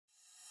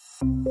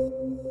My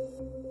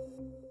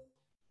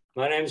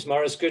name is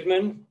Maurice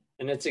Goodman,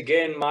 and it's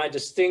again my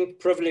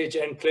distinct privilege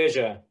and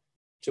pleasure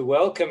to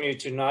welcome you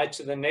tonight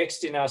to the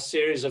next in our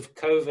series of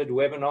COVID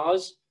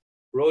webinars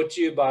brought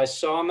to you by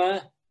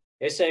SAMA,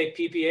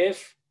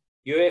 SAPPF,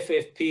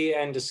 UFFP,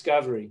 and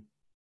Discovery.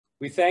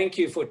 We thank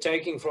you for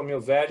taking from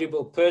your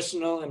valuable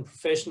personal and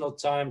professional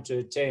time to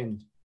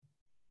attend.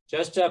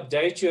 Just to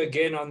update you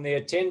again on the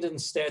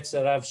attendance stats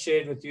that I've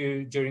shared with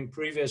you during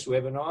previous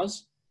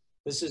webinars,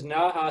 this is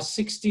now our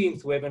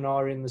 16th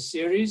webinar in the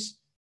series,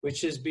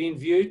 which has been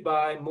viewed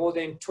by more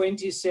than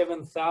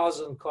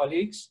 27,000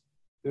 colleagues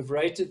who've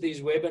rated these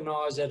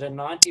webinars at a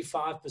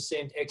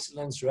 95%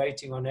 excellence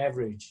rating on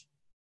average.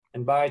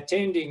 And by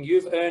attending,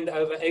 you've earned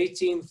over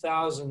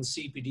 18,000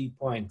 CPD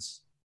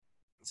points.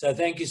 So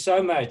thank you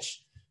so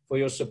much for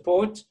your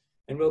support,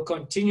 and we'll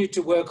continue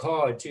to work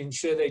hard to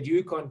ensure that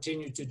you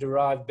continue to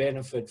derive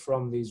benefit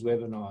from these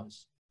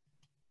webinars.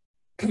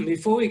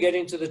 Before we get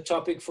into the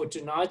topic for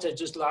tonight, I'd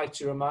just like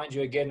to remind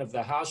you again of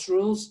the house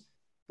rules.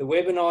 The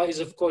webinar is,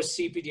 of course,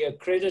 CPD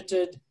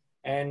accredited,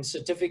 and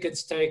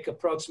certificates take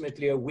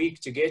approximately a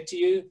week to get to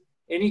you.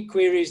 Any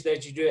queries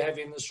that you do have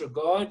in this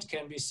regard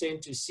can be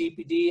sent to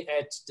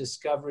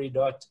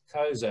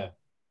cpd@discovery.coza.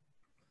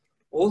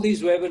 All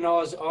these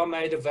webinars are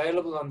made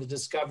available on the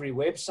Discovery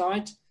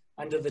website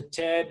under the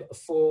tab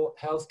for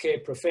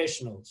healthcare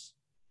professionals.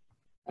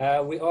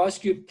 We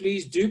ask you,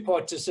 please do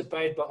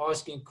participate by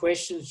asking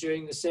questions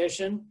during the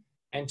session.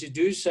 And to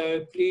do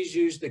so, please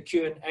use the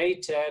Q&A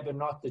tab and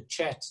not the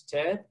chat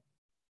tab.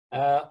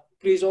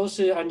 Please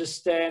also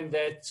understand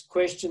that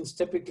questions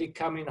typically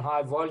come in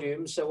high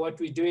volume. So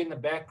what we do in the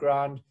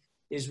background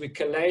is we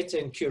collate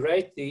and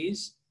curate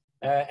these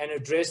and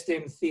address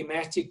them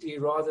thematically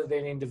rather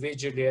than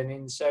individually. And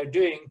in so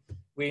doing,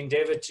 we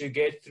endeavor to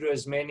get through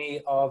as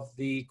many of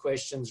the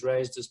questions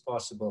raised as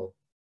possible.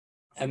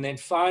 And then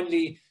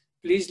finally,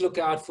 please look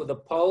out for the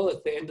poll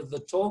at the end of the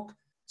talk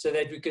so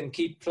that we can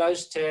keep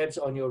close tabs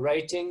on your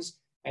ratings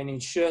and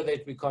ensure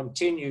that we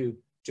continue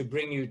to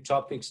bring you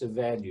topics of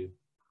value.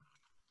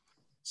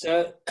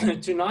 So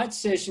tonight's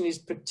session is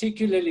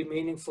particularly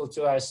meaningful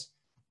to us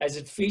as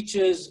it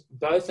features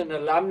both an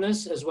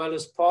alumnus as well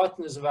as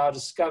partners of our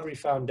Discovery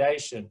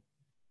Foundation.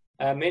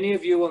 Many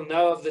of you will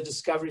know of the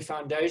Discovery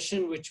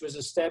Foundation, which was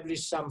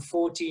established some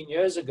 14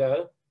 years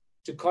ago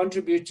to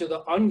contribute to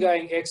the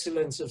ongoing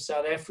excellence of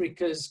South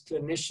Africa's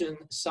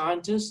clinician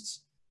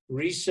scientists,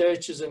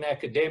 researchers, and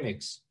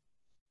academics.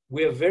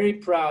 We are very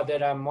proud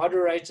that our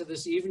moderator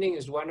this evening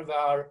is one of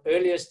our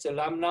earliest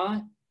alumni,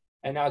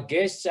 and our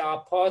guests are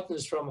our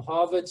partners from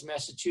Harvard's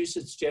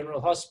Massachusetts General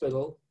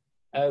Hospital,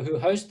 who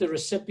host the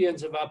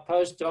recipients of our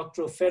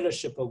postdoctoral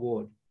fellowship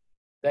award.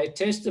 They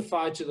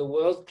testify to the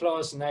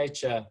world-class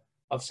nature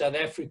of South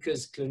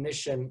Africa's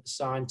clinician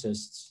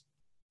scientists.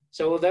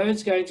 So although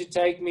it's going to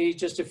take me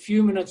just a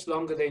few minutes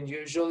longer than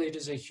usual, it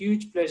is a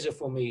huge pleasure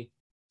for me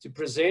to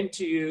present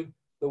to you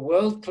the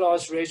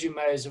world-class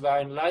resumes of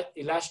our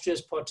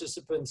illustrious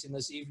participants in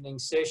this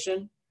evening's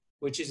session,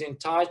 which is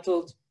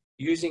entitled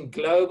Using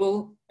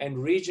Global and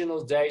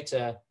Regional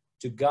Data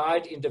to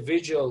Guide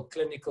Individual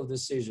Clinical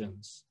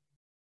Decisions.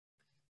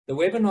 The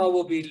webinar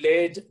will be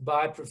led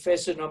by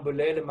Professor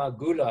Nombulelo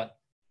Magula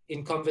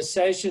in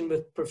conversation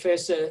with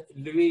Professor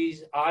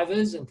Louise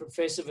Ivers and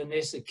Professor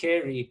Vanessa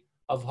Kerry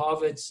of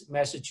Harvard's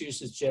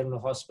Massachusetts General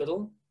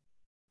Hospital.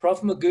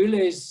 Prof. Magula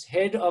is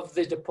head of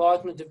the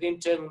Department of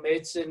Internal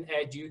Medicine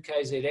at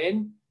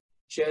UKZN.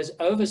 She has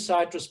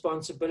oversight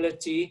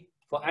responsibility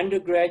for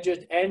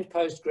undergraduate and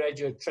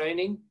postgraduate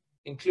training,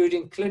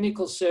 including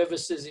clinical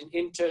services in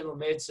internal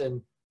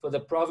medicine for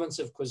the province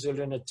of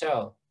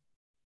KwaZulu-Natal.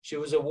 She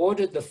was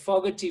awarded the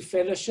Fogarty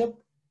Fellowship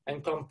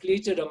and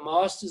completed a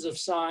Master's of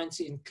Science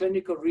in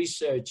Clinical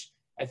Research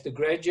at the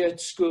Graduate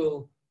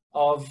School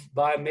of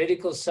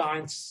Biomedical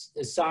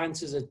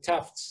Sciences at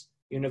Tufts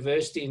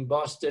University in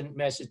Boston,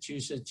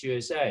 Massachusetts,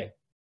 USA.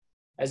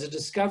 As a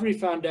Discovery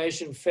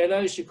Foundation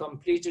Fellow, she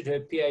completed her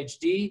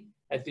PhD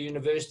at the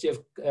University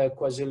of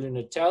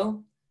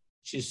KwaZulu-Natal.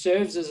 She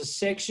serves as a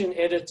section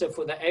editor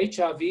for the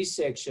HIV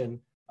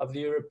section of the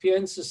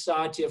European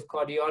Society of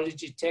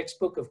Cardiology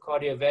textbook of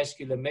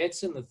cardiovascular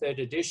medicine, the 3rd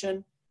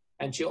edition,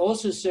 and she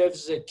also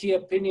serves as a key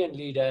opinion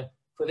leader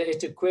for the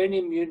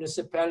eThekwini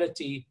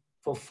municipality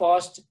for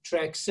Fast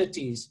Track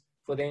Cities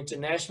for the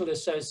International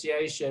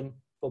Association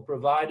for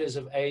Providers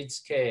of AIDS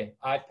Care,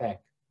 IPAC,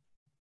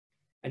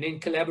 and in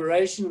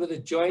collaboration with the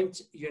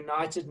Joint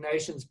United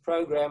Nations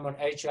Program on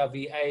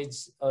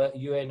HIV/AIDS,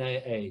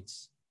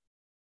 UNAIDS.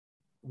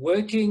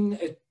 Working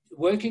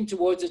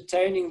towards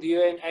attaining the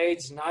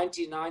UNAIDS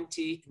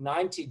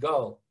 90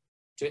 goal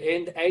to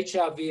end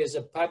HIV as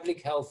a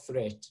public health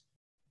threat.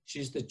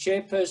 She's the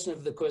chairperson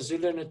of the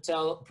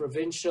KwaZulu-Natal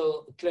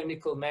Provincial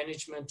Clinical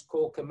Management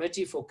Core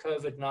Committee for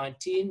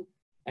COVID-19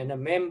 and a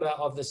member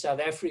of the South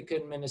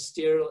African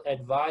Ministerial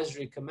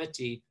Advisory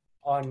Committee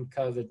on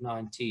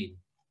COVID-19.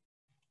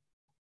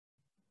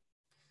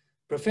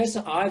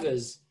 Professor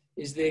Ivers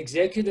is the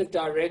Executive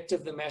Director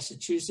of the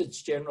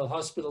Massachusetts General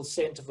Hospital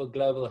Center for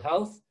Global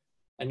Health,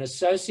 an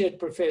Associate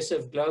Professor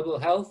of Global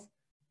Health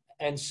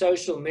and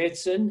Social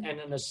Medicine, and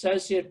an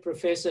Associate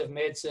Professor of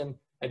Medicine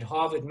at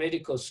Harvard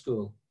Medical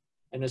School,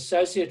 an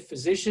Associate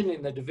Physician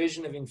in the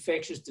Division of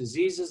Infectious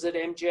Diseases at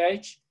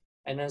MGH,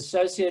 and an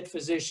Associate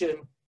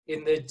Physician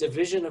in the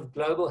Division of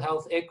Global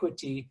Health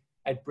Equity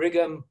at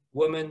Brigham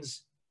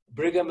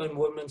and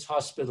Women's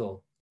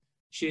Hospital.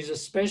 She's a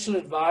Special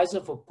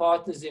Advisor for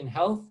Partners in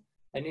Health,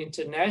 an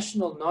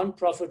international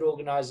nonprofit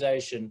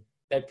organization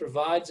that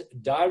provides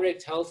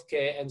direct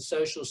healthcare and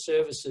social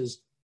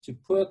services to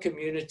poor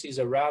communities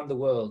around the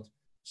world,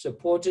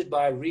 supported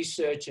by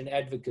research and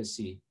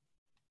advocacy.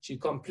 She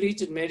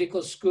completed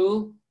medical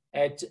school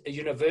at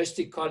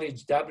University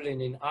College Dublin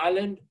in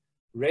Ireland,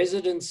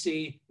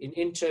 residency in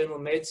internal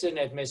medicine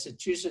at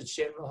Massachusetts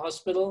General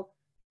Hospital,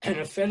 and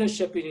a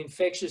fellowship in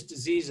infectious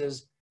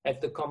diseases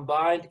at the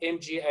combined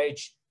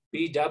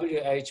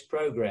MGH-BWH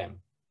program.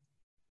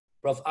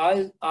 Prof.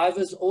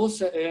 Ivers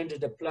also earned a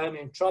diploma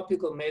in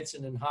tropical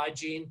medicine and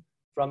hygiene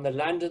from the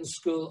London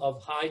School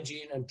of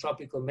Hygiene and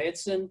Tropical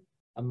Medicine,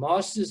 a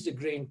master's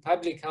degree in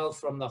public health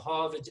from the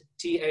Harvard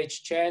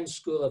T.H. Chan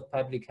School of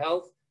Public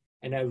Health,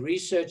 and a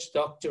research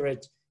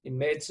doctorate in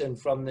medicine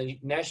from the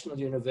National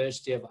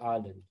University of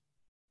Ireland.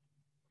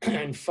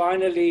 And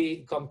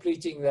finally,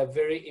 completing the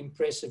very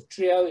impressive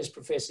trio is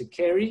Professor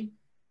Kerry,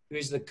 who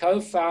is the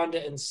co-founder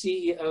and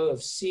CEO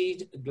of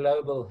Seed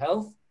Global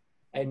Health,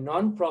 a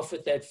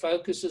nonprofit that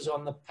focuses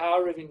on the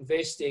power of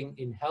investing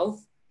in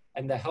health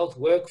and the health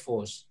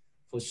workforce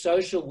for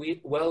social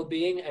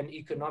well-being and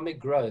economic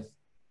growth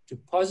to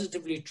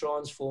positively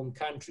transform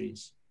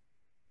countries.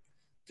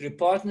 Through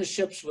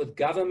partnerships with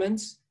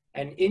governments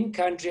and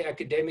in-country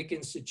academic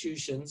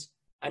institutions,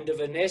 under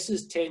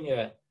Vanessa's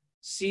tenure,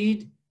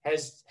 Seed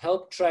has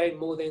helped train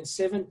more than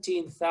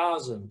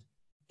 17,000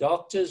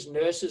 doctors,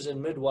 nurses,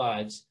 and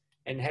midwives,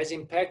 and has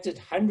impacted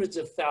hundreds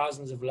of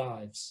thousands of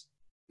lives.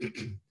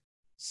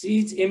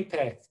 Seed's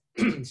impact,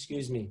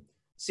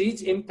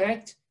 Seed's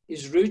impact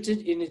is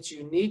rooted in its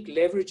unique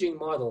leveraging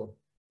model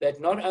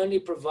that not only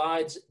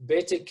provides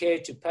better care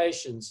to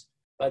patients,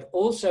 but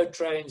also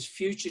trains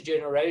future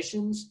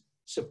generations,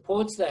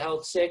 supports the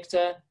health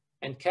sector,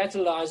 and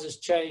catalyzes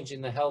change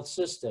in the health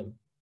system.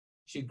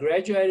 She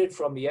graduated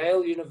from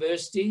Yale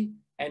University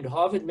and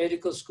Harvard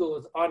Medical School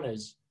with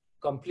honors,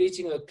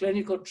 completing her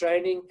clinical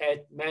training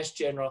at Mass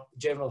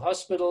General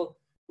Hospital,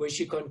 where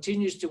she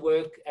continues to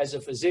work as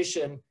a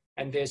physician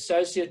and the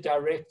Associate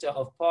Director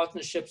of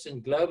Partnerships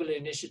and Global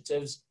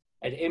Initiatives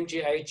at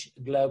MGH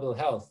Global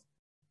Health.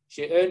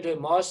 She earned her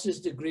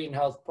master's degree in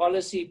health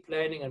policy,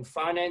 planning, and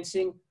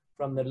financing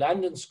from the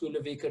London School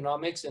of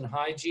Economics and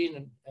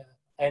Hygiene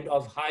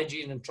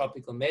and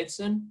Tropical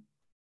Medicine.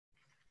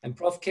 And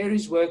Prof.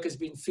 Kerry's work has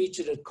been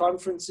featured at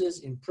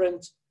conferences in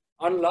print,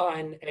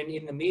 online, and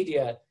in the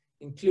media,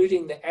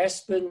 including the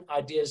Aspen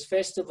Ideas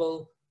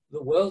Festival,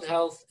 the World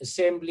Health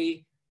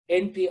Assembly,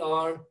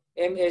 NPR,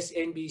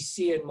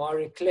 MSNBC, and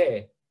Marie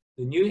Claire,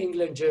 the New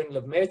England Journal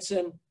of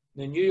Medicine,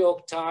 the New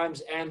York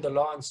Times, and the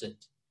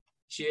Lancet.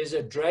 She is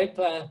a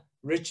Draper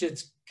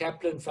Richards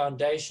Kaplan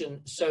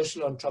Foundation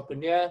social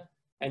entrepreneur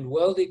and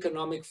World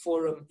Economic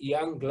Forum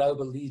Young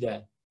Global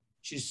Leader.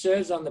 She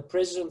serves on the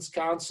President's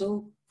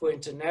Council for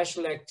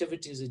International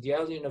Activities at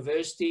Yale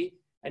University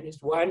and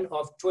is one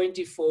of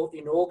 24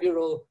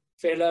 inaugural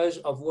Fellows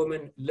of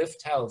Women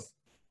Lift Health,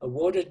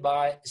 awarded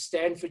by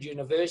Stanford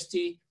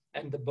University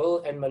and the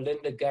Bill and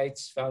Melinda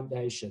Gates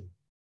Foundation.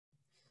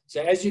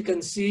 So as you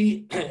can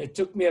see, it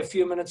took me a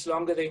few minutes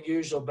longer than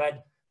usual,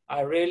 but I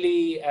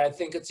really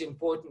think it's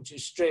important to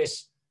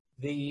stress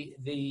the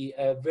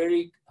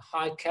very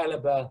high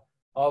caliber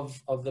of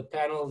the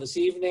panel this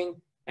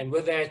evening. And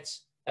with that,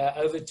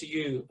 over to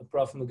you,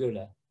 Prof.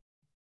 Magula.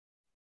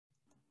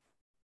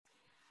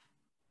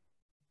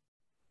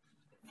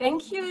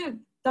 Thank you,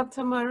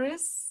 Dr.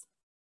 Morris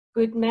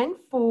Goodman,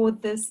 for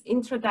this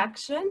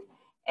introduction,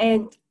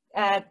 and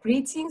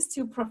greetings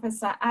to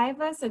Professor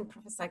Ivers and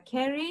Professor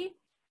Kerry.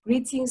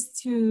 Greetings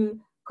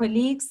to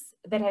colleagues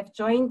that have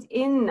joined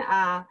in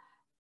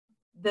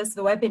this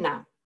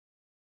webinar.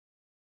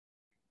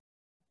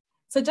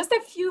 So just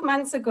a few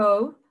months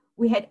ago,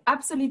 we had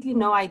absolutely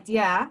no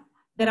idea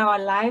that our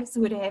lives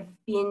would have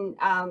been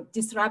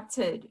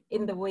disrupted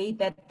in the way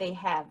that they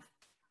have.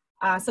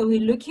 So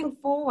we're looking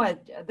forward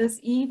this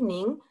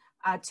evening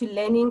to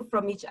learning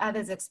from each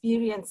other's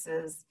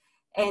experiences.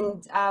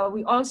 And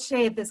we all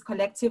share this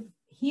collective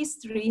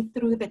history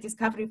through the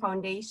Discovery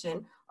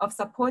Foundation of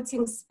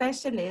supporting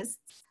specialists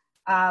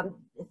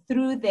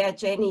through their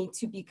journey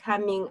to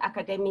becoming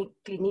academic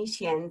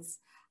clinicians.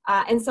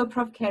 And so,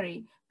 Prof.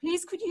 Kerry,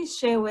 please could you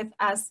share with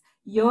us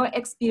your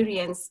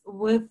experience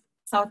with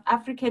South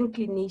African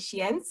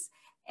clinicians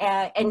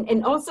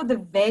and also the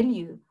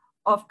value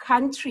of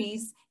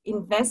countries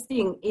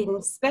investing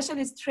in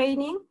specialist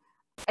training,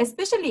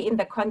 especially in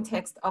the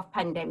context of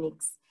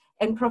pandemics.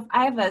 And Prof.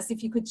 Ivers,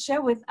 if you could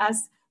share with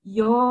us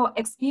your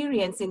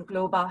experience in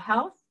global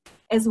health,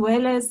 as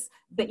well as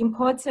the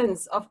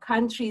importance of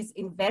countries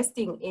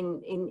investing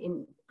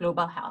in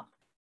global health.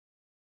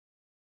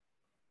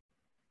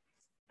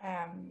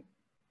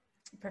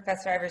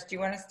 Professor Ivers, do you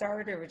want to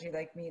start, or would you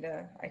like me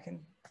to?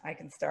 I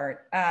can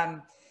start.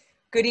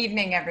 Good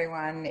evening,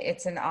 everyone.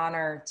 It's an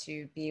honor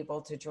to be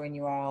able to join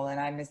you all,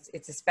 and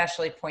it's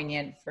especially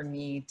poignant for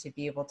me to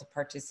be able to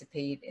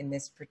participate in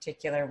this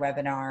particular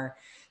webinar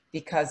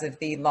because of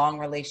the long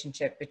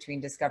relationship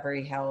between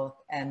Discovery Health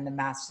and the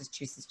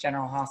Massachusetts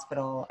General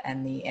Hospital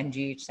and the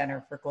MGH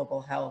Center for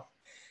Global Health.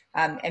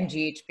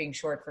 MGH being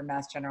short for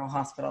Mass General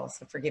Hospital,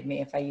 so forgive me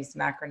if I use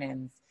some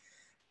acronyms.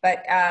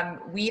 But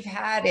we've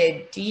had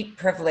a deep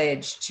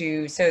privilege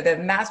so the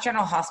Mass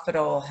General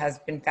Hospital has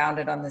been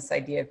founded on this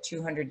idea of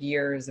 200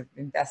 years of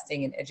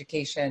investing in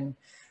education,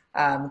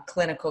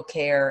 clinical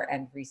care,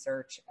 and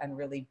research, and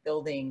really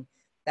building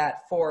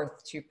that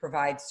forth to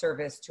provide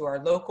service to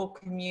our local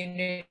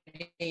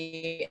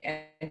community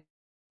and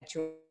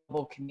to a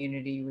global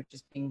community, which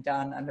is being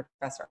done under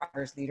Professor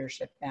Ivers'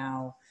 leadership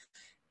now.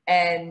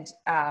 And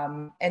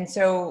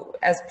so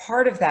as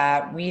part of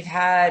that, we've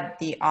had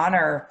the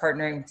honor of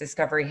partnering with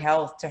Discovery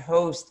Health to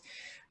host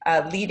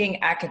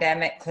leading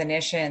academic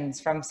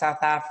clinicians from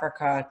South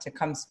Africa to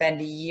come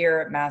spend a year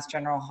at Mass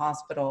General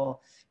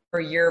Hospital for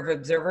a year of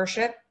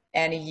observership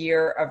and a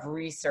year of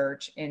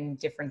research in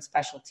different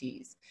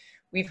specialties.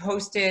 We've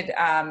hosted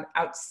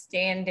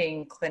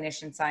outstanding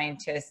clinician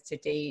scientists to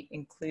date,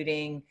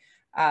 including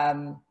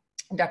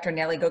Dr.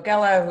 Nelly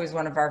Gogella, who's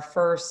one of our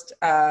first,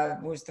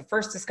 was the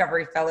first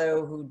Discovery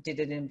Fellow who did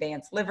an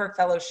advanced liver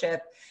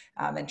fellowship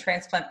and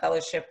transplant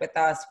fellowship with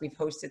us. We've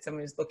hosted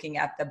someone who's looking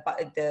at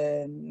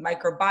the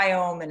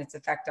microbiome and its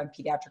effect on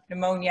pediatric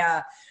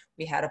pneumonia.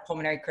 We had a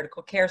pulmonary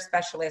critical care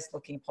specialist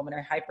looking at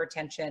pulmonary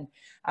hypertension.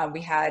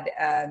 We had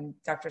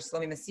Dr.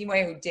 Salome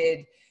Masimwe, who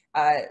did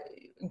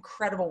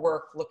incredible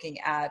work looking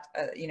at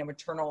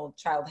maternal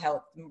child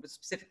health,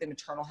 specifically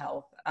maternal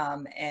health,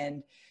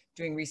 and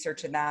doing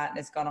research in that, and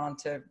has gone on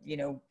to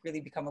really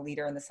become a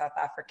leader in the South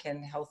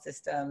African health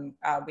system.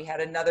 We had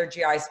another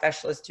GI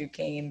specialist who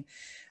came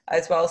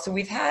as well. So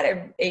we've had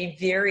and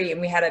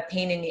we had a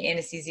pain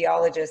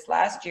anesthesiologist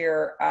last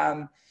year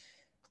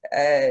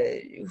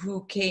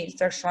who came,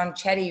 Dr. Sean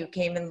Chetty, who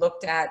came and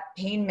looked at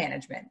pain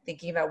management,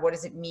 thinking about what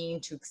does it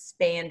mean to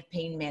expand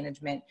pain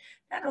management,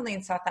 not only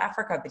in South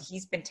Africa, but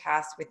he's been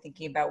tasked with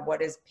thinking about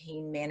what does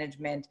pain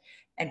management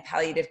and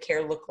palliative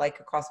care look like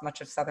across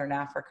much of Southern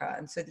Africa.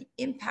 And so the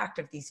impact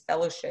of these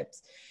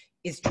fellowships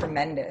is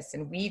tremendous.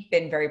 And we've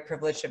been very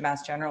privileged at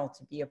Mass General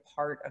to be a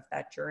part of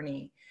that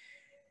journey.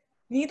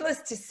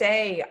 Needless to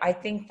say, I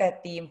think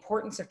that the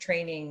importance of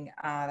training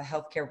the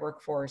healthcare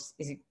workforce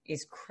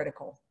is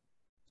critical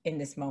in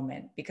this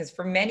moment, because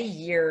for many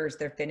years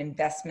there have been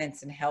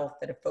investments in health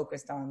that have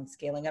focused on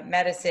scaling up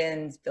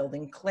medicines,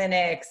 building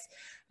clinics,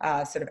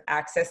 sort of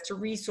access to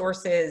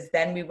resources.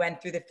 Then we went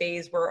through the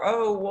phase where,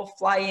 oh, we'll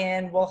fly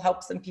in, we'll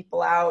help some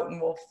people out,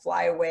 and we'll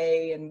fly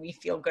away, and we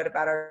feel good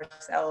about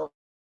ourselves.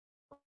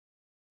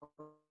 What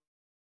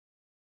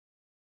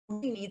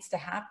really needs to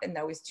happen,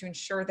 though, is to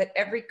ensure that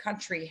every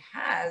country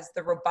has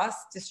the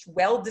robust,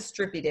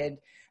 well-distributed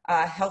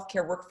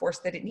healthcare workforce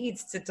that it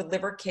needs to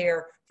deliver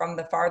care from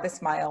the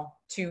farthest mile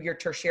to your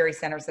tertiary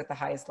centers at the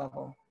highest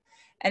level.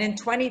 And in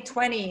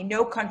 2020,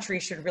 no country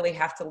should really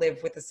have to live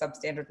with a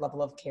substandard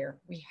level of care.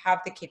 We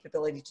have the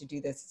capability to do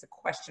this. It's a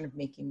question of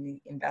making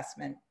the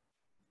investment.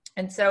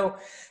 And so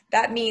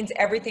that means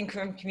everything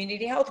from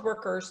community health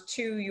workers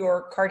to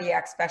your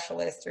cardiac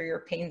specialist or your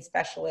pain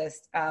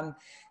specialist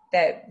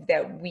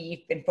that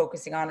we've been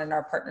focusing on in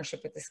our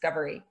partnership with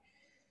Discovery.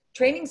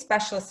 Training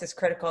specialists is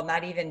critical,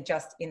 not even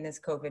just in this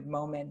COVID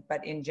moment,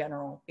 but in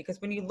general, because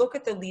when you look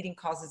at the leading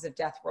causes of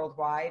death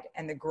worldwide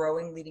and the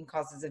growing leading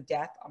causes of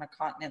death on a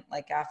continent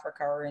like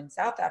Africa or in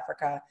South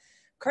Africa,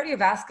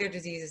 cardiovascular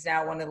disease is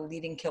now one of the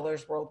leading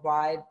killers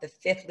worldwide. The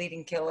 5th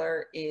leading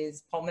killer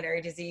is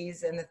pulmonary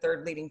disease, and the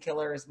 3rd leading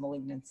killer is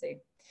malignancy.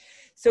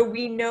 So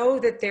we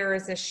know that there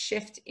is a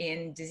shift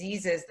in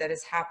diseases that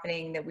is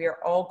happening that we are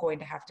all going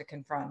to have to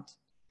confront.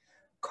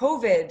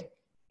 COVID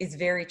is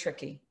very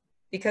tricky,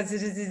 because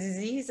it is a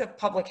disease of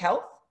public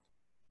health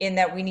in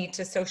that we need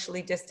to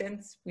socially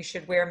distance, we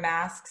should wear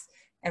masks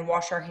and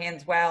wash our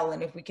hands well.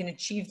 And if we can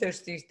achieve those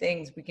 3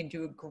 things, we can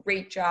do a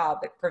great job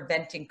at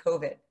preventing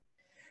COVID.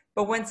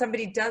 But when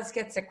somebody does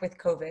get sick with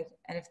COVID,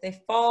 and if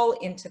they fall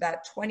into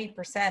that 20%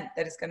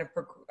 that is going to,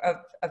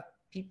 of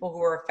people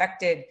who are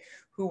affected,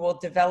 who will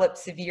develop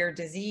severe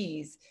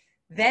disease,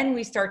 then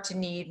we start to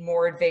need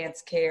more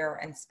advanced care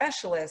and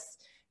specialists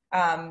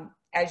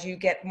as you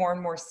get more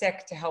and more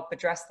sick to help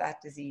address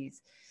that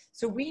disease.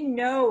 So we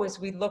know as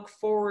we look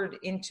forward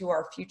into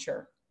our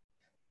future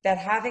that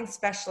having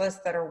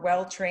specialists that are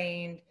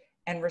well-trained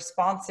and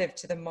responsive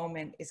to the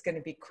moment is going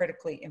to be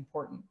critically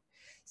important.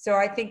 So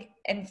I think,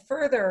 and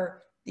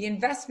further, the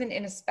investment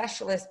in a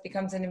specialist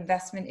becomes an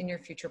investment in your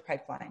future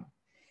pipeline.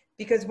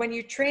 Because when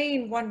you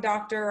train one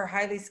doctor or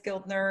highly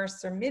skilled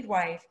nurse or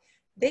midwife,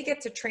 they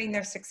get to train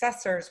their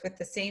successors with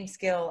the same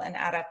skill and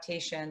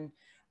adaptation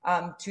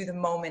to the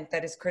moment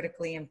that is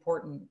critically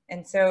important.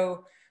 And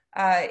so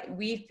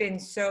we've been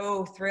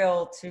so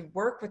thrilled to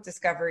work with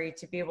Discovery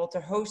to be able to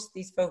host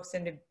these folks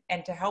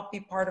and to help be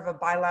part of a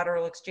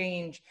bilateral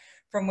exchange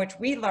from which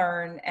we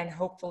learn, and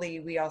hopefully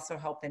we also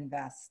help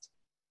invest.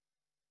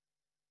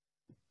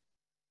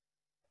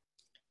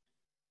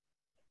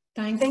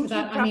 Thanks for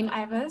that. I mean,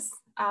 Ivers.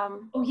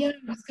 Oh yeah,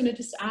 I was going to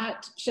just add,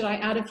 should I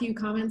add a few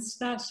comments to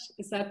that?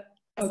 Is that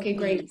okay?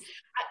 Great.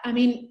 I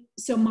mean,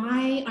 so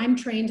I'm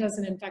trained as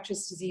an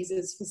infectious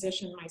diseases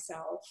physician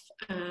myself.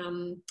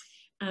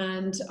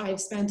 And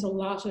I've spent a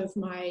lot of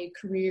my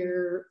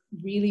career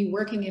really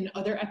working in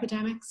other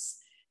epidemics,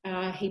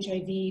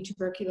 HIV,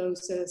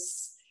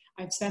 tuberculosis.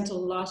 I've spent a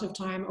lot of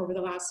time over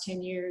the last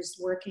 10 years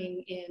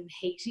working in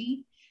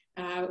Haiti,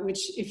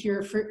 which, if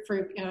you're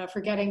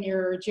forgetting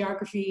your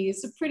geography,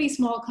 is a pretty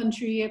small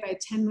country, about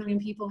 10 million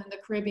people in the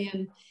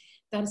Caribbean,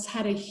 that's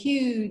had a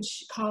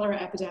huge cholera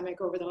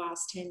epidemic over the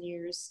last 10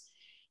 years.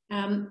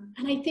 And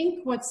I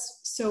think what's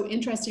so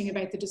interesting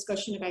about the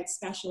discussion about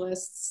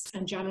specialists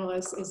and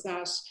generalists is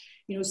that,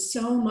 you know,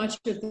 so much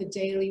of the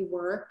daily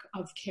work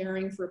of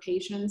caring for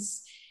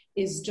patients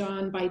is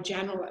done by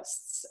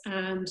generalists.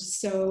 And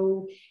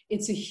so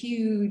it's a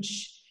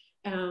huge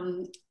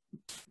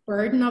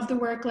burden of the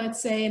work,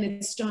 let's say, and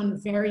it's done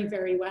very,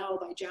 very well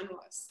by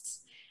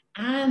generalists.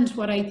 And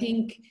what I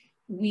think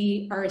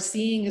we are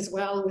seeing as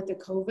well with the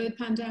COVID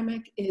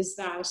pandemic is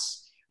that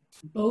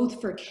both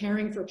for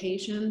caring for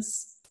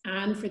patients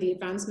and for the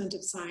advancement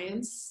of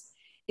science,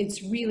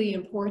 it's really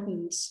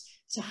important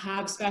to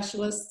have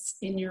specialists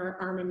in your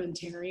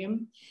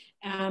armamentarium,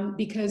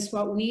 because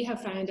what we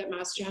have found at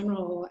Mass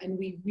General, and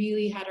we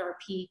really had our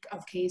peak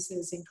of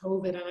cases in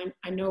COVID, and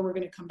I know we're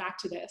going to come back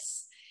to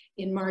this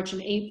in March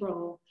and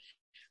April,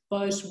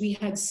 but we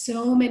had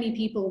so many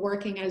people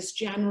working as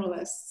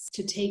generalists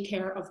to take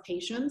care of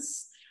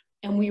patients,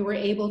 and we were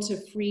able to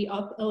free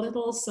up a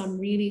little some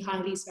really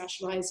highly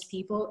specialized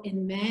people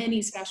in many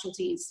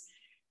specialties.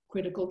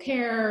 Critical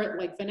care,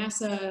 like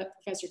Vanessa,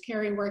 Professor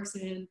Kerry works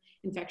in,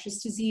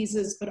 infectious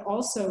diseases, but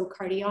also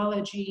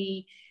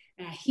cardiology,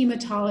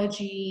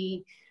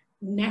 hematology,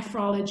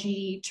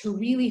 nephrology, to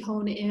really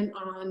hone in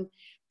on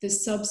the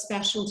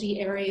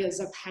subspecialty areas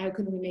of how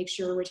can we make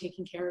sure we're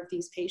taking care of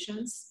these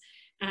patients.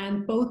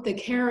 And both the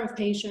care of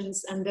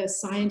patients and the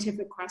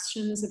scientific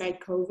questions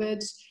about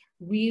COVID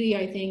really,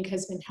 I think,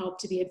 has been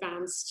helped to be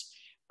advanced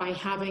by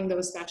having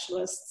those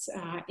specialists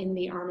in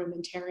the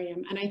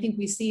armamentarium. And I think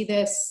we see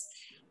this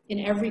in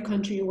every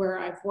country where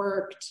I've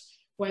worked,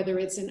 whether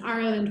it's in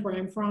Ireland, where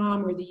I'm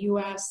from, or the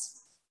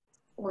US,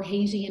 or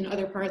Haiti and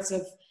other parts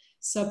of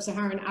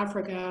sub-Saharan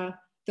Africa.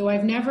 Though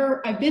I've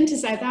been to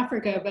South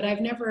Africa, but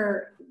I've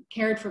never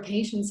cared for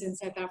patients in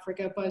South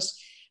Africa. But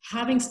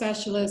having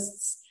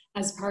specialists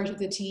as part of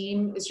the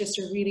team is just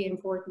a really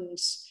important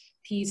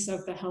piece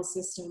of the health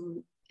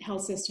system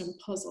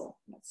puzzle,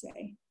 let's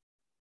say.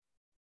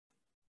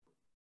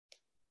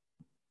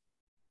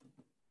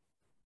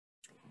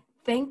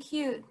 Thank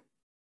you.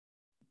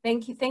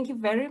 Thank you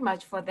very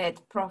much for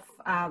that, Prof.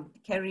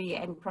 Kerry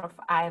and Prof.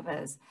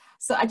 Ivers.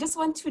 So I just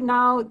want to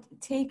now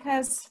take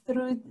us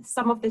through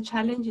some of the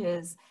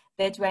challenges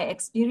that we're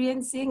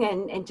experiencing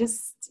and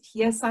just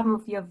hear some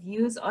of your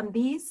views on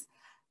these.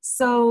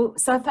 So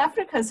South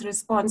Africa's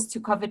response to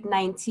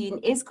COVID-19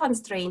 is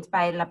constrained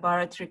by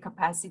laboratory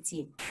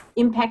capacity,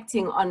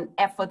 impacting on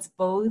efforts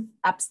both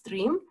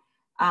upstream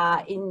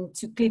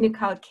into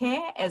clinical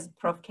care, as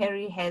Prof.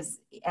 Kerry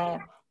has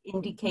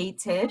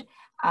indicated,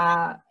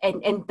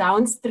 and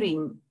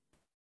downstream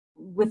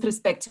with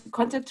respect to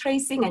contact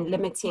tracing and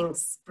limiting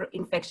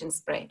infection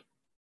spread.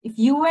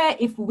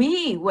 If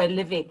we were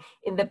living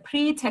in the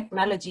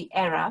pre-technology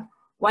era,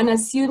 one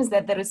assumes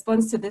that the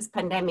response to this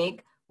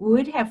pandemic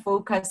would have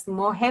focused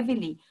more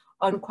heavily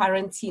on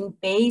quarantine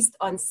based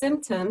on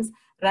symptoms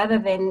rather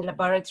than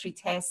laboratory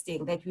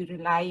testing that we're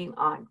relying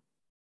on.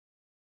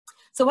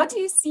 So what do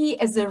you see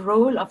as the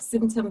role of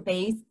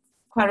symptom-based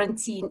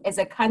quarantine as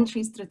a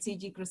country's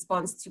strategic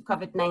response to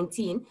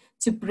COVID-19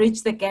 to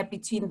bridge the gap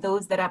between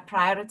those that are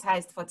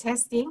prioritized for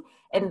testing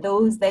and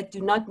those that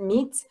do not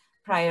meet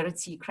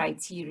priority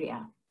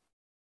criteria?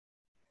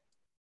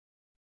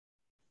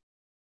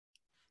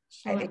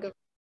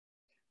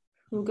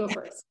 Who'll go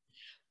first?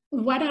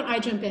 Why don't I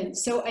jump in?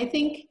 So I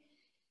think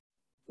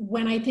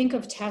when I think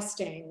of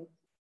testing,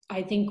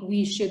 I think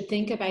we should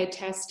think about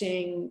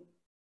testing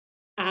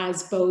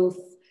as both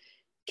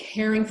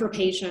caring for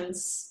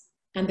patients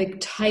and the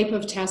type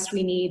of test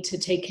we need to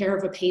take care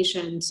of a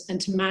patient and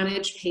to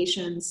manage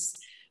patients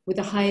with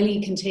a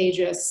highly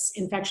contagious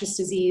infectious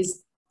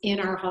disease in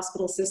our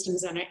hospital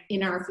systems and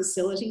in our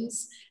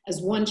facilities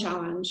as one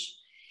challenge.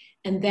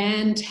 And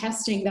then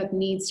testing that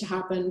needs to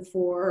happen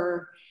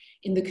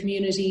in the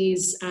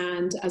communities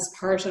and as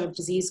part of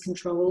disease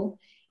control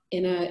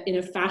in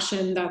a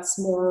fashion that's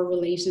more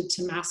related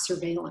to mass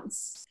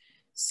surveillance.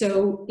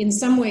 So in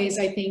some ways,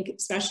 I think,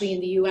 especially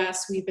in the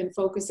US, we've been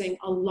focusing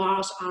a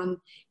lot on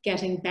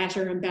getting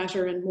better and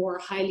better and more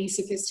highly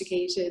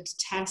sophisticated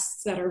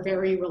tests that are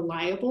very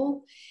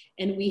reliable.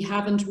 And we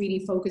haven't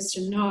really focused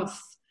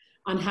enough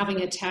on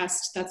having a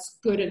test that's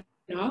good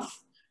enough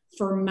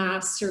for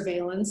mass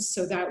surveillance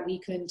so that we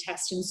can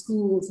test in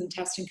schools and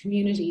test in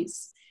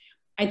communities.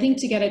 I think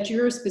to get at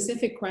your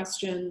specific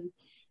question,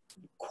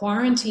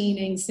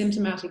 quarantining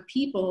symptomatic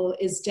people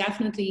is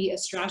definitely a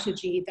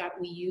strategy that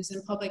we use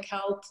in public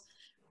health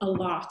a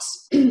lot.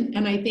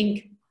 And I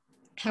think,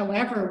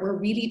 however, we're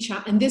really,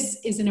 and this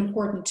is an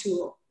important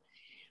tool.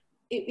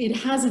 It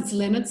has its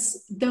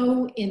limits,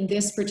 though, in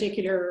this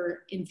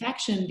particular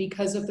infection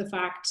because of the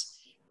fact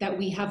that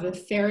we have a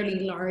fairly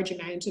large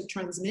amount of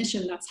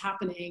transmission that's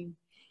happening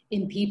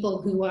in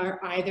people who are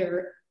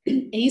either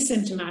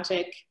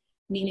asymptomatic,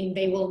 meaning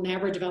they will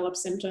never develop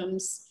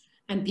symptoms,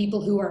 and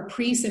people who are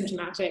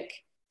pre-symptomatic,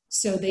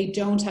 so they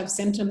don't have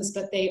symptoms,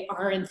 but they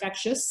are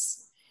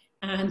infectious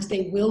and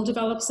they will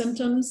develop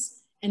symptoms.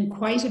 And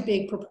quite a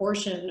big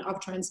proportion of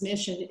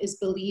transmission is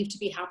believed to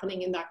be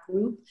happening in that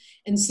group.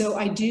 And so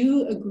I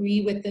do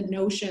agree with the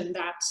notion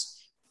that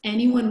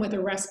anyone with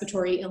a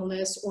respiratory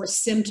illness or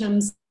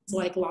symptoms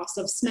like loss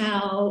of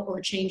smell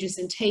or changes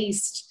in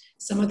taste,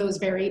 some of those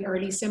very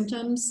early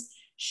symptoms,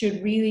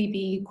 should really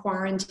be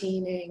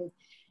quarantining.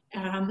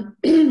 And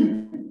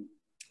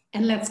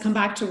let's come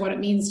back to what it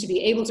means to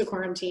be able to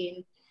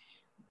quarantine.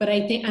 But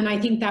I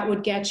think that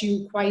would get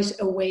you quite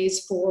a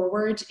ways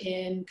forward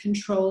in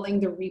controlling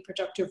the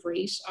reproductive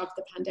rate of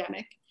the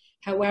pandemic.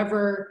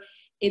 However,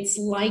 it's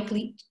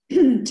likely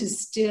to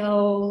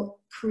still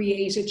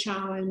create a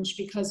challenge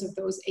because of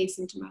those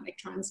asymptomatic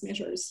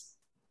transmitters.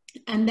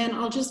 And then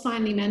I'll just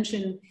finally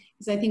mention,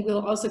 because I think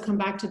we'll also come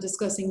back to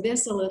discussing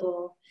this a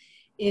little,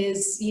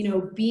 is, you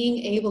know,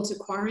 being able to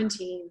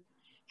quarantine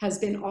has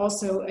been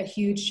also a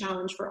huge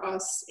challenge for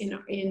us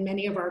in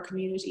many of our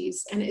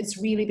communities. And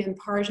it's really been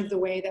part of the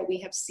way that we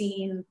have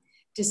seen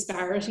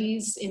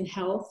disparities in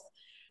health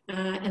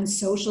and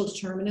social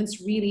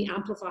determinants really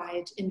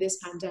amplified in this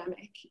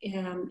pandemic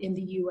in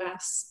the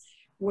US,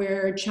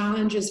 where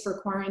challenges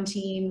for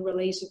quarantine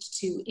related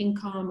to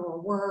income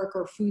or work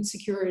or food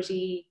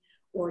security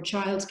or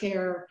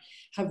childcare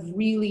have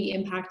really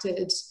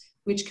impacted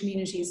which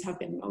communities have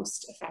been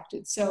most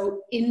affected.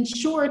 So in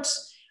short,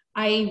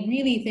 I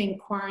really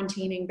think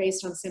quarantining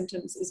based on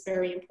symptoms is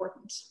very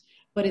important,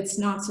 but it's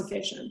not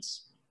sufficient,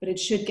 but it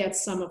should get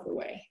some of the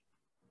way.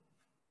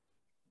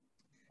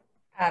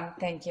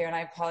 Thank you, and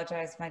I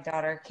apologize. My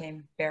daughter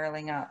came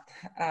barreling up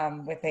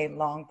with a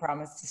long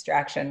promised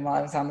distraction while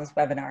I was on this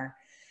webinar.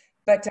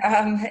 But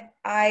I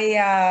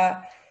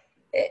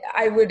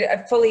would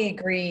fully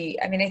agree.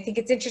 I mean, I think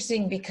it's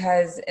interesting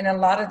because in a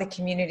lot of the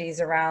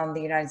communities around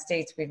the United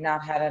States, we've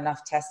not had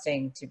enough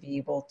testing to be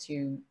able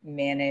to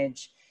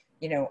manage,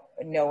 you know,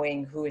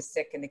 knowing who is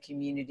sick in the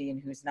community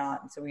and who's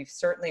not. And so we've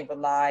certainly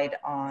relied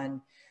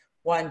on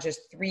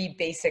just 3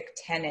 basic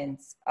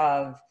tenets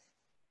of,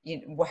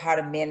 you know, how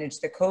to manage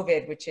the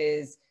COVID, which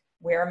is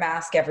wear a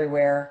mask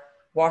everywhere,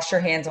 wash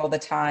your hands all the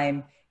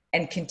time,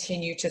 and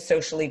continue to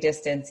socially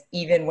distance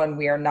even when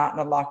we are not in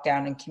a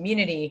lockdown in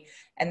community.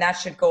 And that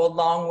should go a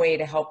long way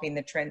to helping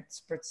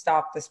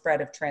stop the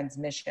spread of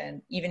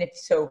transmission, even if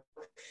so.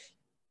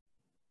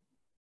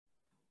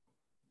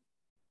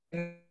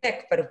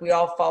 But if we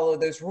all follow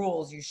those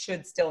rules, you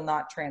should still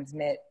not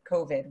transmit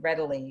COVID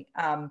readily.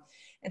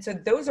 And so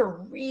those are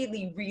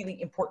really, really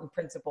important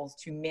principles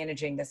to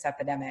managing this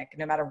epidemic,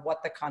 no matter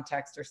what the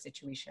context or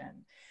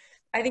situation.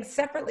 I think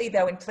separately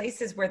though, in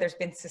places where there's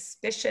been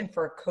suspicion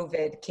for a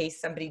COVID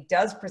case, somebody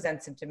does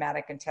present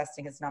symptomatic and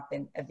testing has not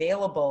been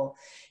available.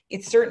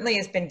 It certainly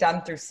has been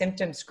done through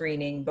symptom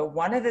screening, but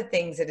one of the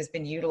things that has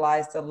been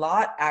utilized a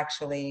lot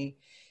actually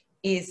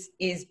is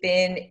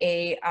been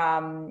a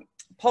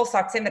pulse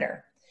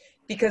oximeter.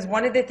 Because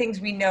one of the things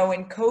we know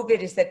in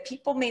COVID is that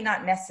people may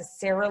not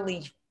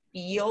necessarily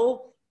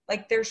feel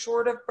like they're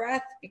short of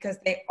breath because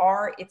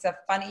it's a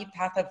funny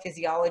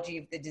pathophysiology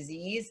of the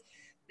disease,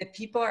 that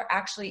people are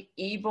actually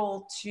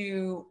able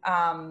to,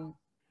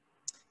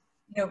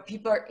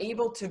 people are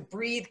able to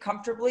breathe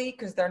comfortably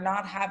because they're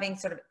not having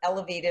sort of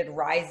elevated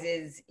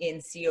rises in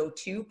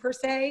CO2 per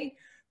se,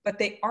 but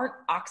they aren't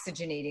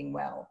oxygenating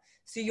well.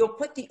 So you'll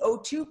put the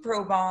O2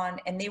 probe on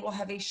and they will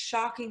have a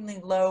shockingly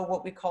low,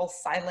 what we call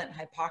silent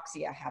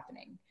hypoxia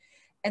happening.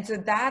 And so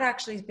that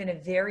actually has been a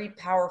very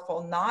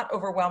powerful, not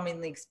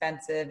overwhelmingly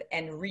expensive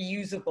and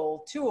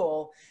reusable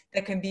tool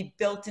that can be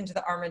built into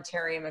the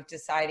armamentarium of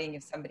deciding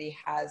if somebody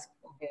has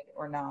COVID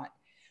or not.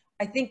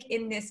 I think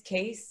in this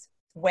case,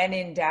 when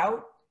in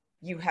doubt,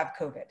 you have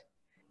COVID.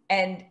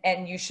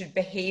 And you should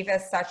behave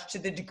as such to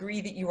the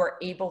degree that you are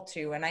able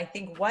to. And I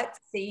think what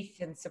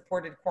safe and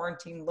supported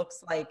quarantine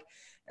looks like,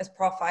 as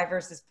Prof.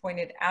 Ivers has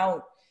pointed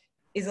out,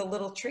 is a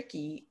little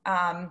tricky.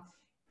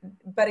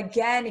 But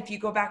again, if you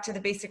go back to the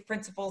basic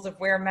principles of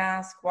wear a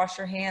mask, wash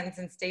your hands,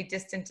 and stay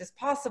distant as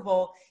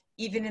possible,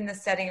 even in the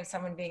setting of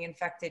someone being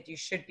infected, you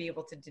should be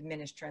able to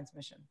diminish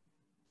transmission.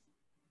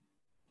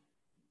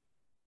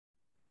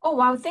 Oh,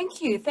 wow,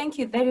 thank you. Thank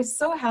you. That is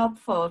so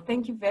helpful.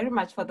 Thank you very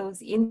much for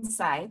those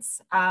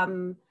insights.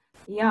 We'll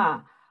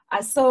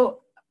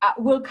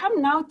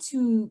come now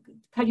to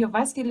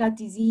cardiovascular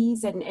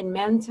disease and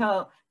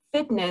mental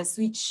fitness,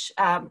 which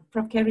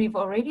Prof. Kerry have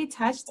already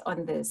touched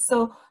on this.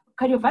 So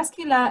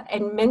cardiovascular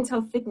and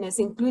mental fitness,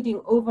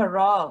 including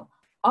overall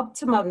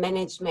optimal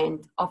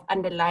management of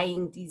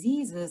underlying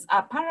diseases,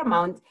 are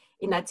paramount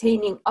in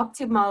attaining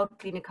optimal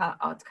clinical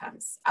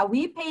outcomes. Are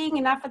we paying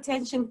enough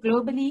attention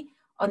globally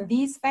on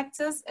these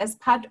factors as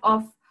part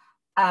of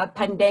a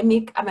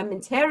pandemic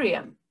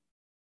armamentarium?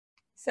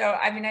 So,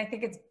 I mean, I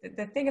think it's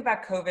the thing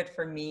about COVID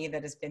for me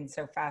that has been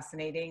so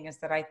fascinating is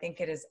that I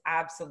think it has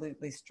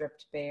absolutely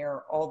stripped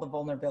bare all the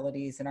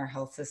vulnerabilities in our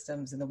health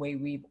systems and the way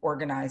we've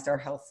organized our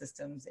health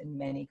systems in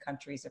many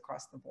countries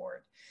across the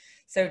board.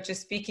 So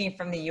just speaking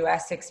from the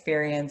US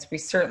experience, we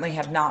certainly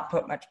have not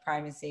put much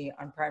primacy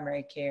on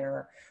primary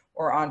care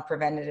or on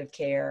preventative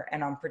care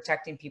and on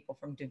protecting people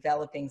from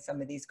developing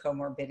some of these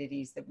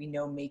comorbidities that we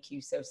know make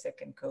you so sick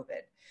in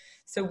COVID.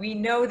 So we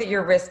know that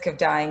your risk of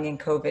dying in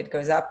COVID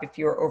goes up if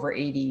you're over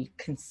 80,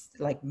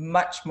 like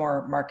much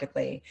more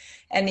markedly.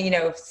 And, you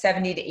know,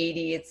 70 to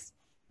 80, it's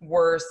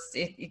worse,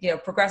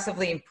 it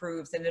progressively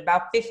improves. And at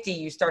about 50,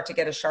 you start to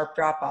get a sharp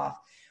drop off.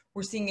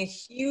 We're seeing a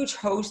huge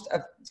host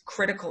of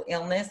critical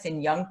illness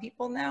in young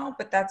people now,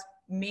 but that's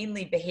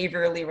mainly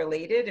behaviorally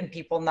related and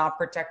people not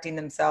protecting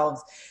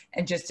themselves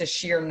and just a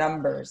sheer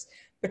numbers.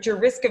 But your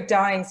risk of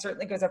dying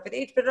certainly goes up with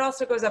age, but it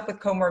also goes up with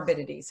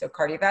comorbidity. So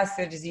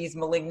cardiovascular disease,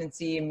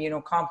 malignancy,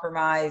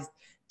 immunocompromised,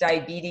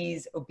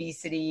 diabetes,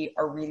 obesity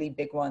are really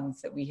big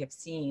ones that we have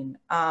seen.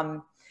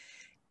 And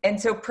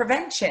so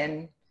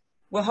prevention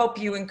will help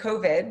you in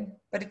COVID,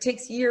 but it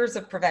takes years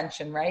of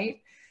prevention,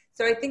 right?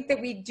 So I think that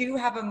we do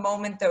have a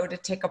moment though to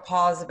take a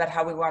pause about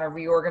how we want to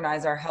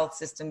reorganize our health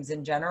systems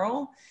in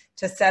general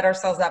to set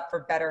ourselves up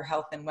for better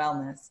health and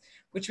wellness,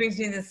 which brings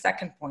me to the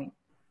second point.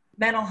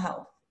 Mental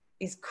health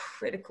is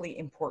critically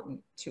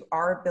important to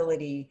our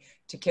ability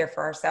to care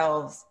for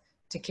ourselves,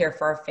 to care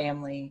for our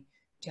family,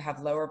 to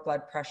have lower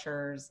blood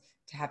pressures,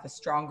 to have a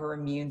stronger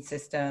immune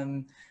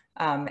system,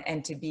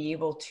 and to be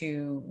able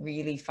to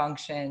really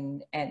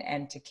function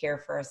and to care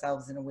for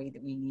ourselves in a way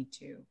that we need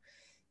to.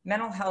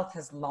 Mental health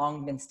has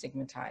long been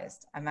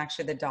stigmatized. I'm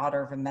actually the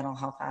daughter of a mental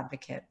health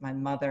advocate. My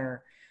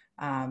mother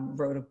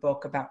wrote a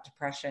book about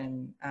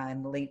depression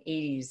in the late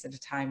 80s at a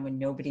time when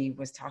nobody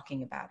was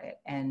talking about it.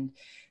 And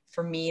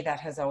for me,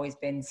 that has always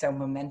been so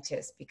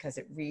momentous because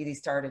it really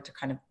started to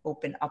kind of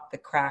open up the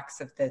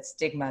cracks of the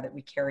stigma that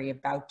we carry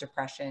about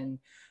depression,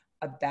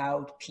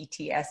 about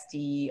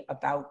PTSD,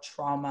 about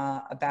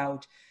trauma,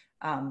 about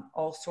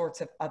all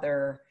sorts of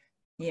other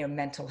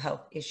mental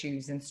health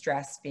issues, and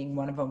stress being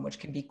one of them, which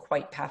can be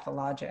quite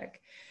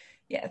pathologic.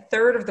 Yeah, a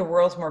third of the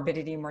world's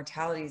morbidity and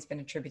mortality has been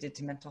attributed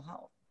to mental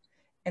health.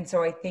 And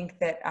so I think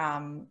that,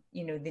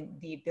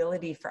 the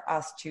ability for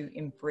us to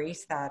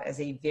embrace that as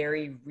a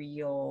very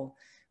real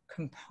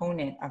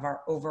component of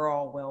our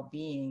overall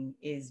well-being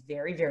is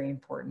very, very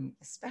important,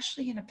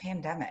 especially in a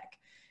pandemic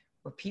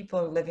where people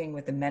are living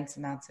with immense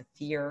amounts of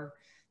fear.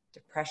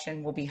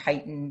 Depression will be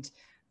heightened.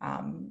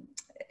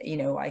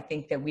 I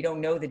think that we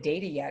don't know the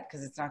data yet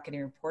because it's not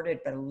getting reported,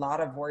 but a lot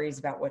of worries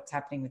about what's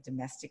happening with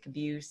domestic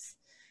abuse.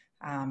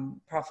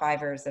 Prof.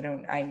 Ivers,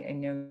 I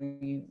know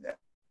you.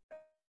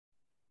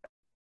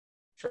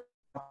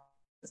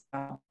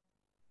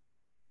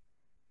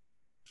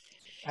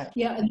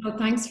 Yeah, no,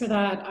 thanks for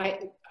that.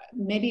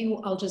 Maybe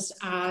I'll just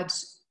add,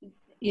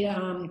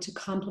 to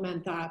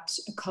complement that,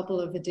 a couple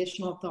of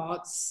additional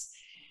thoughts.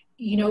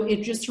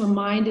 It just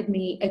reminded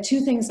me,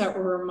 two things that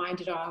we're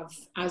reminded of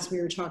as we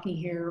were talking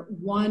here.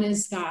 One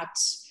is that,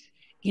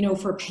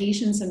 for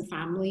patients and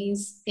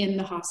families in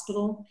the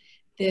hospital,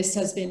 this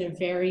has been a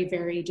very,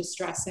 very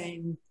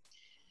distressing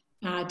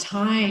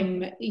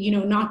time,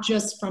 not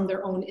just from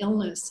their own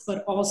illness,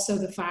 but also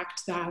the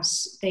fact that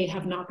they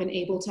have not been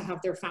able to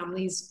have their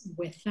families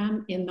with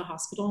them in the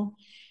hospital.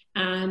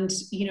 And,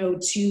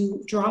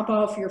 to drop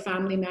off your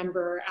family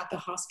member at the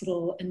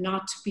hospital and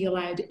not to be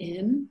allowed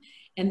in,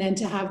 and then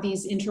to have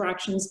these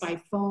interactions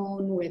by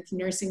phone with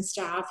nursing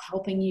staff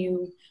helping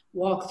you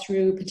walk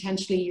through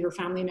potentially your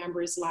family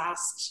member's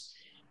last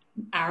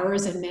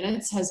hours and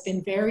minutes has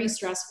been very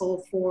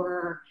stressful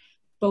for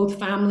both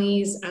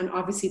families and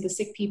obviously the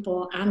sick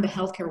people and the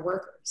healthcare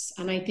workers.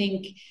 And I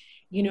think,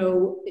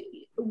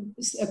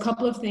 a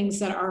couple of things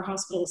that our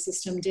hospital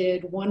system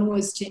did. One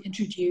was to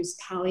introduce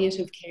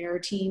palliative care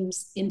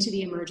teams into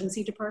the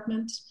emergency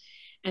department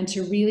and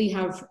to really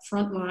have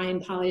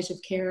frontline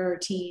palliative care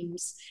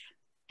teams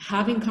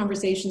having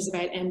conversations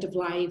about end of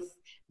life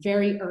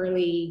very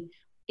early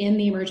in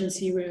the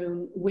emergency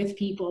room with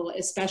people,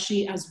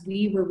 especially as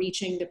we were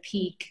reaching the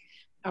peak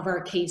of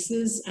our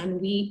cases. And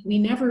we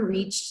never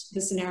reached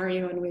the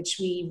scenario in which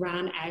we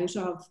ran out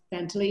of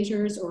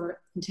ventilators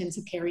or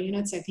intensive care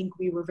units. I think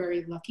we were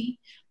very lucky,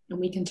 and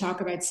we can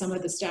talk about some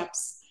of the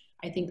steps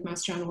I think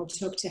Mass General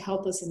took to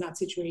help us in that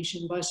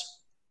situation. But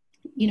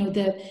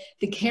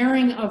the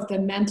caring of the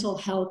mental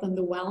health and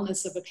the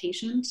wellness of a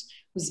patient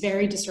was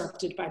very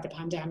disrupted by the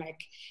pandemic,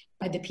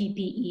 by the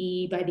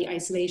PPE, by the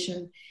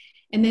isolation.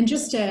 And then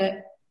just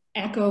to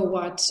echo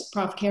what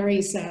Prof.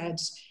 Kerry said,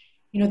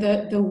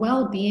 the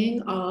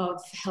well-being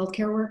of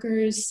healthcare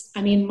workers.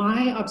 I mean,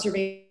 my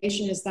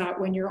observation is that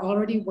when you're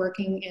already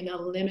working in a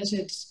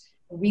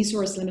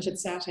resource-limited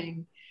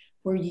setting,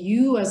 where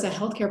you as a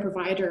healthcare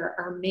provider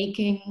are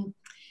making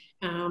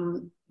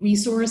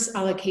resource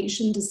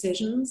allocation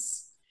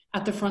decisions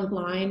at the front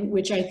line,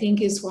 which I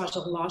think is what a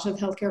lot of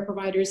healthcare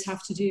providers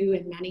have to do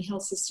in many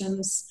health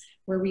systems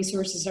where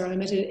resources are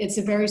limited. It's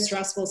a very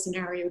stressful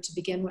scenario to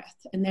begin with.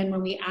 And then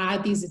when we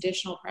add these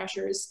additional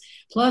pressures,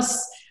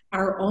 plus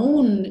our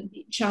own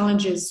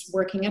challenges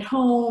working at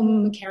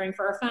home, caring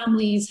for our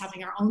families,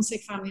 having our own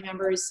sick family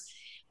members,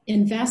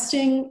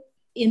 investing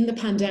in the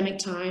pandemic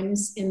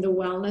times in the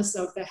wellness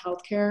of the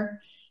healthcare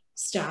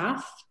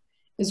staff,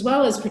 as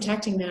well as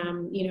protecting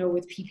them, you know,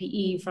 with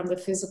PPE from the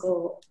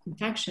physical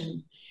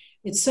infection.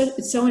 It's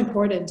so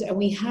important. And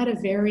we had a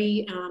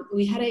very,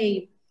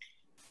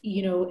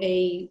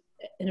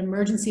 an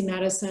emergency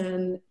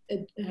medicine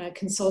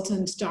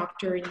consultant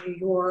doctor in New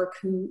York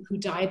who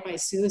died by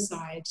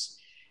suicide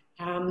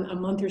a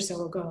month or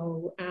so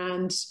ago.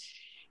 And,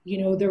 you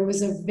know, there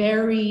was a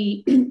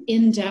very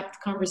in-depth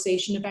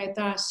conversation about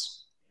that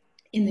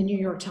in the New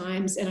York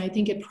Times. And I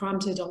think it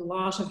prompted a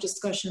lot of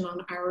discussion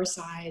on our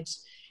side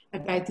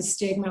about the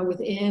stigma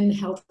within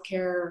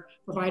healthcare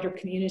provider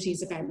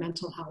communities about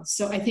mental health.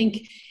 So I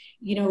think,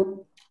 you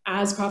know,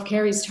 as Prof.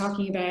 Kerry is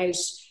talking about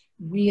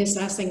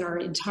reassessing our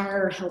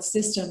entire health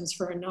systems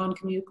for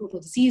non-communicable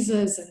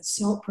diseases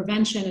and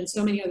prevention and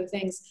so many other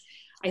things,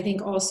 I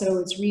think also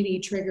it's really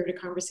triggered a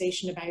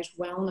conversation about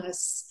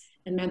wellness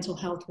and mental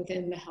health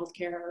within the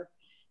healthcare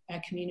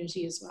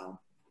community as well.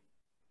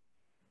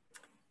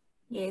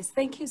 Yes,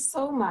 thank you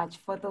so much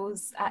for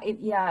those,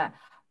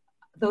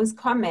 those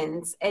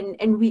comments.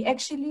 And we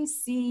actually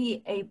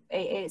see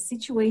a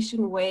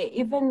situation where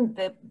even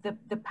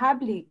the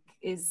public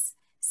is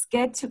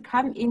scared to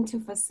come into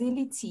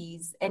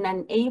facilities and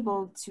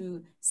unable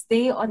to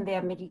stay on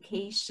their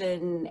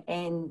medication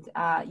and,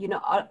 you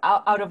know,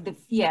 out of the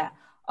fear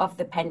of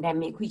the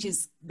pandemic, which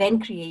is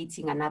then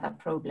creating another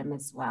problem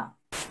as well.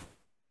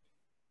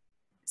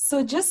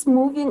 So just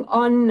moving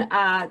on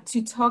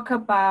to talk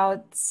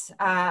about,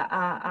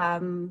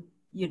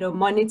 you know,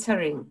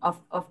 monitoring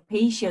of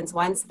patients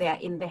once they're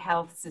in the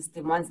health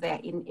system, once they're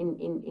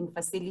in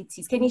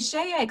facilities. Can you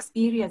share your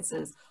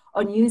experiences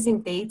on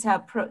using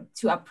data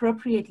to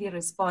appropriately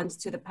respond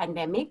to the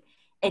pandemic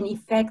and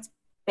effect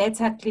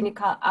better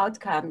clinical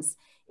outcomes?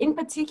 In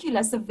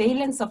particular,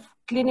 surveillance of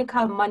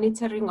clinical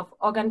monitoring of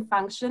organ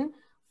function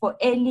for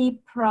early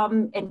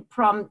and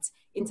prompt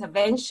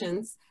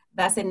interventions,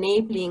 thus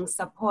enabling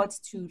support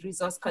to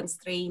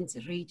resource-constrained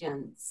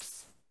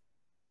regions.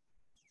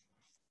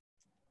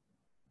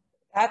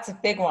 That's a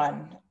big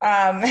one.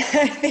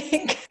 I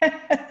think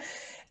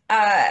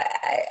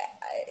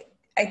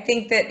I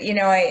think that, you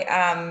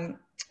know,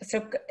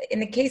 so in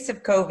the case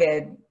of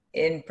COVID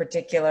in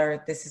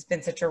particular, this has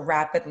been such a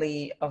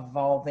rapidly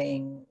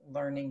evolving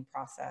learning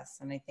process.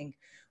 And I think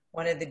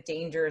one of the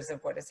dangers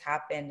of what has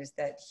happened is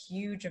that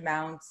huge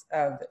amounts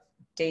of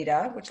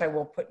data, which I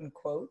will put in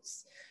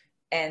quotes,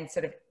 and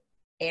sort of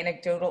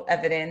anecdotal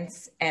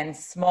evidence and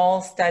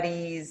small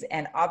studies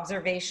and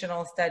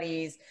observational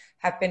studies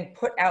have been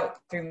put out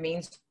through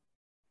mainstream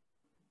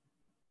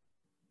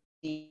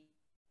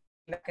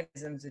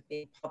mechanisms of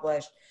being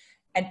published,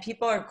 and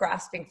people are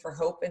grasping for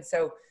hope. And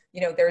so,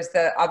 you know, there's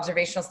the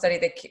observational study,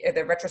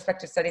 the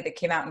retrospective study that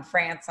came out in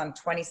France on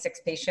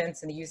 26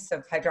 patients and the use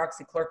of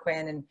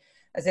hydroxychloroquine and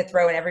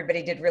azithro, and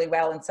everybody did really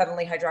well. And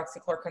suddenly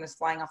hydroxychloroquine is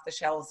flying off the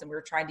shelves and we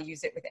were trying to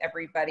use it with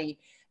everybody.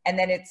 And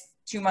then it's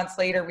 2 months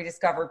later, we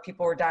discovered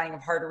people were dying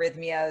of heart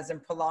arrhythmias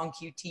and prolonged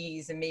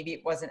QTs, and maybe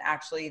it wasn't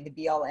actually the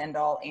be all end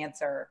all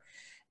answer.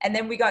 And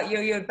then we got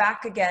yo-yoed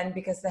back again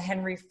because the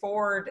Henry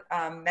Ford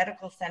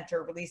Medical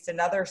Center released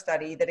another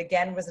study that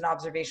again was an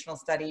observational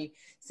study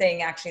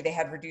saying actually they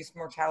had reduced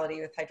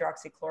mortality with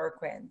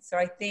hydroxychloroquine. So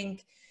I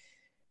think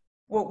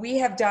what we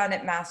have done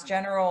at Mass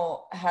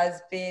General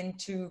has been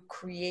to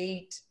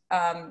create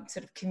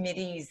sort of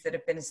committees that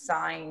have been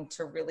assigned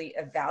to really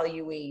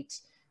evaluate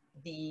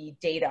the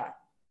data.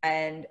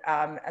 And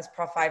as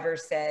Prof.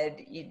 Ivers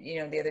said, you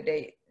know, the other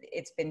day,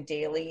 it's been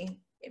daily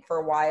for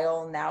a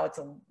while. Now it's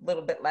a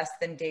little bit less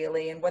than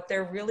daily. And what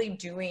they're really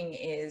doing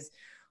is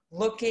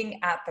looking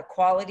at the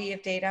quality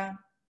of data.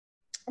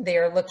 They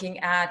are looking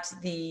at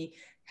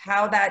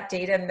how that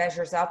data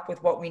measures up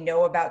with what we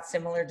know about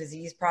similar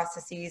disease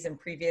processes in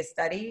previous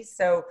studies.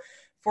 So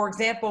for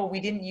example, we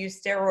didn't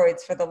use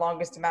steroids for the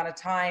longest amount of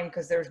time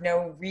because there's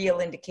no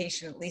real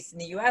indication, at least in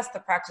the US, the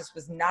practice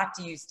was not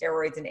to use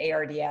steroids in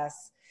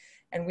ARDS.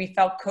 And we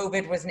felt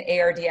COVID was an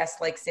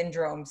ARDS-like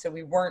syndrome, so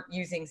we weren't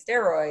using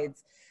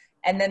steroids.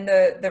 And then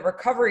the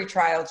recovery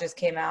trial just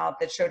came out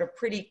that showed a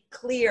pretty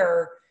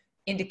clear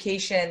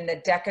indication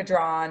that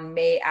Decadron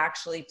may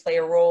actually play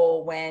a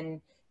role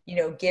when, you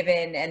know,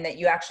 given, and that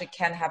you actually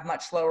can have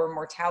much lower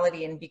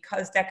mortality. And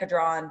because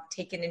Decadron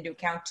taken into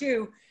account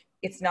too,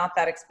 it's not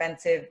that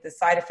expensive. The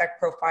side effect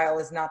profile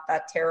is not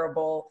that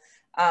terrible.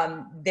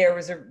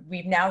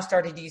 We've now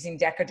started using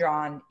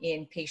Decadron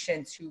in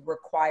patients who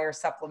require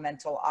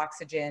supplemental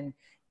oxygen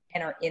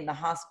and are in the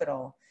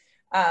hospital.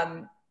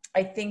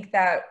 I think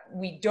that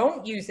we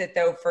don't use it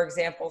though, for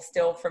example,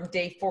 still from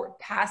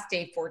past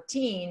day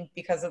 14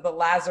 because of the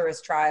Lazarus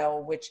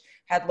trial, which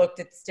had looked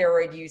at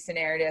steroid use in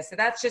ARDS. So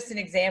that's just an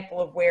example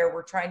of where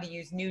we're trying to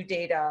use new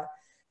data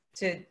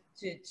to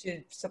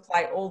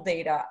supply old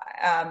data,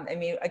 I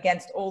mean,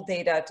 against old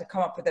data to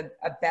come up with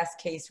a best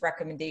case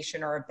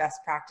recommendation or a best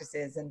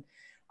practices. And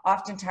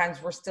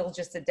oftentimes we're still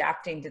just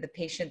adapting to the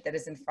patient that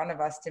is in front of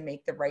us to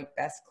make the right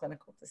best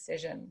clinical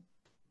decision.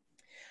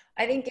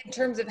 I think in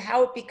terms of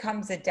how it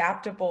becomes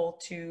adaptable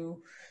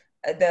to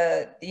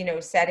the, you know,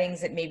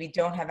 settings that maybe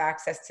don't have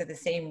access to the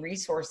same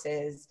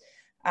resources,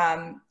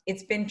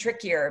 it's been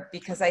trickier,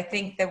 because I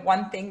think the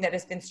one thing that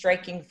has been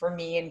striking for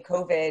me in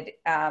COVID,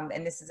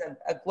 and this is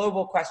a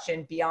global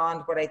question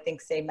beyond what I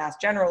think, say, Mass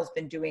General has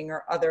been doing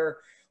or other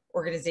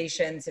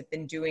organizations have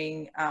been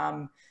doing,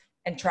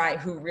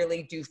 who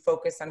really do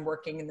focus on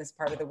working in this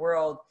part of the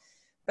world.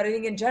 But I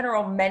think in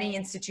general, many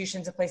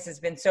institutions and places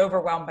have been so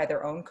overwhelmed by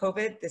their own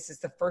COVID. This is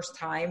the first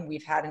time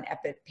we've had an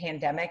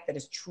pandemic that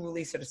has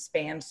truly sort of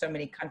spanned so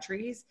many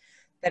countries,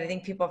 that I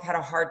think people have had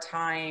a hard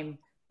time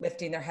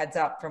lifting their heads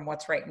up from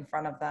what's right in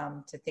front of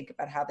them to think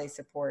about how they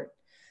support.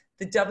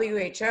 The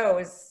WHO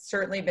has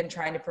certainly been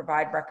trying to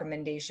provide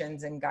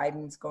recommendations and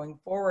guidance going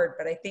forward,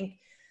 but I think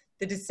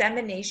the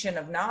dissemination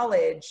of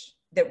knowledge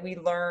that we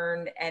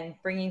learn and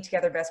bringing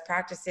together best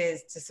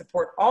practices to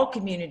support all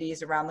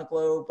communities around the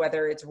globe,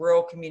 whether it's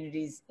rural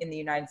communities in the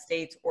United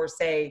States or,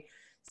 say,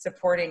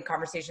 supporting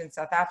Conversation in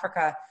South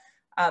Africa,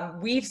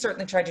 we've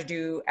certainly tried to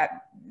do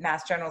at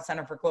Mass General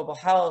Center for Global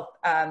Health.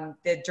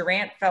 The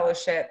Durant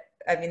Fellowship,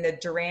 I mean, the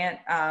Durant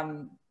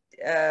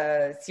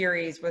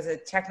series was a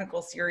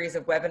technical series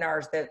of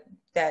webinars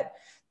that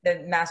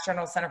the Mass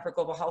General Center for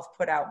Global Health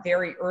put out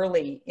very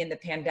early in the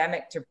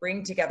pandemic to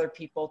bring together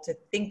people to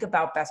think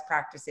about best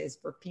practices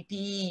for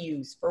PPE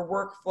use, for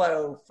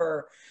workflow,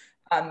 for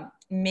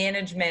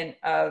management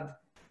of,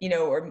 you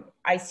know, or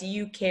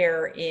ICU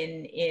care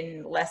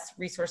in less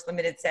resource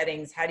limited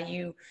settings. How do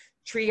you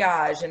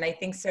triage? And I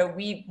think so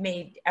we've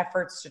made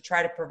efforts to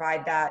try to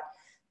provide that.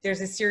 There's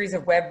a series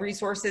of web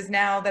resources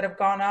now that have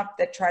gone up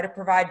that try to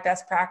provide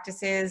best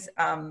practices.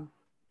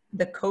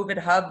 The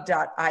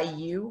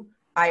covidhub.io,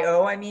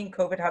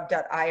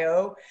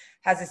 covidhub.io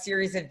has a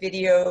series of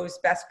videos,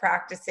 best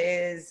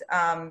practices,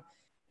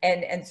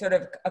 and sort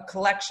of a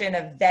collection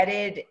of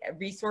vetted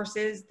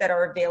resources that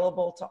are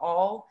available to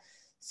all.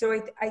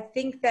 So I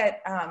think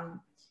that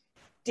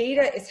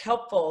data is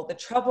helpful. The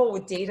trouble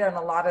with data in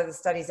a lot of the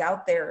studies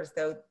out there is,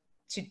 though,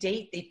 to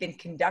date, they've been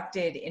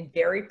conducted in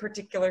very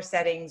particular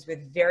settings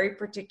with very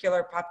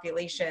particular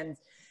populations,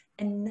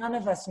 and none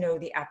of us know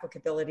the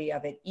applicability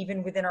of it,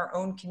 even within our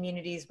own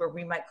communities where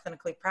we might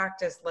clinically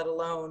practice, let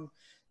alone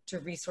to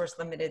resource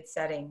limited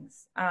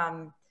settings.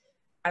 I'm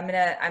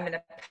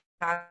gonna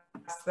pass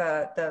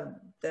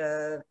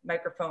the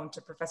microphone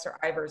to Professor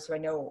Ivers, who I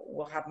know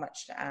will have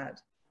much to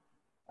add.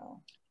 So.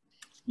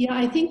 Yeah,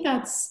 I think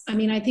that's, I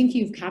mean, I think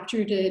you've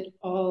captured it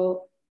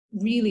all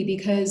really,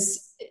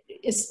 because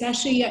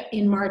especially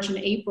in March and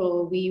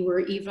April, we were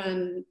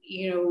even,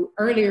 you know,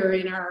 earlier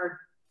in our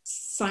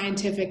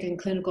scientific and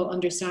clinical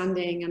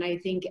understanding. And I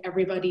think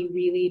everybody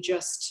really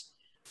just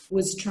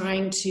was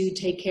trying to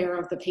take care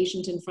of the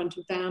patient in front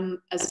of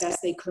them as best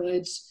they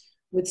could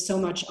with so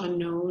much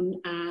unknown.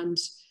 And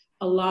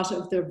a lot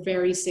of the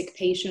very sick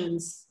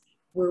patients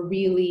were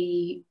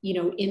really, you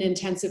know, in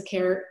intensive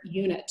care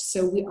units.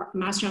 So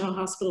Mass General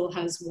Hospital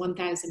has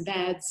 1,000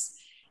 beds,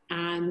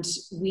 and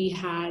we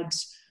had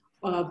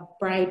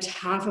about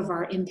half of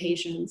our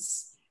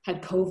inpatients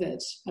had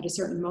COVID at a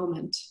certain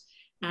moment.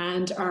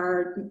 And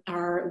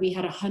we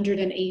had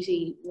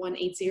 180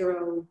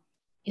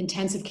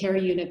 intensive care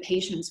unit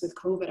patients with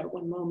COVID at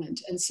one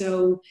moment. And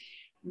so,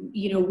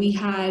 you know, we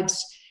had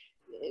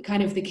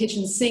kind of the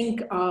kitchen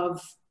sink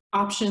of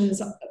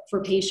options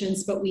for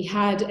patients, but we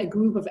had a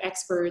group of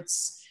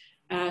experts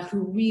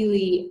who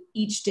really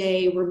each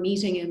day were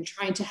meeting and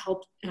trying to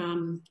help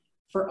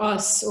for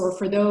us, or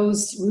for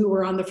those who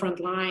were on the front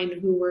line,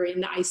 who were in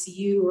the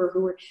ICU, or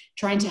who were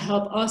trying to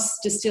help us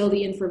distill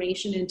the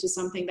information into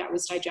something that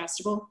was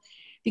digestible.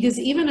 Because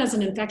even as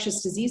an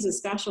infectious diseases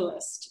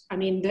specialist, I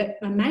mean, the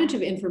amount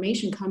of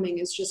information coming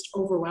is just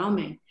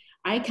overwhelming.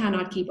 I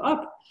cannot keep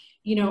up.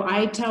 You know,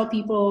 I tell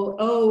people,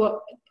 oh,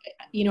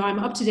 you know, I'm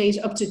up to date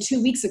up to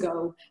 2 weeks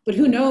ago, but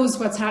who knows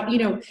what's happening,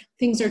 you know,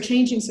 things are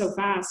changing so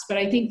fast. But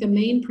I think the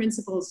main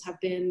principles have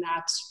been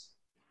that,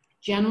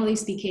 generally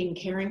speaking,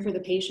 caring for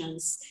the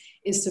patients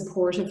is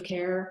supportive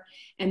care.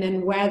 And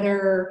then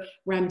whether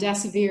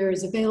remdesivir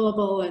is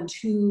available and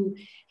who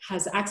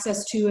has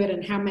access to it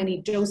and how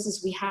many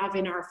doses we have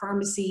in our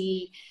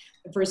pharmacy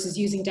versus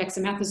using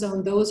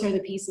dexamethasone, those are the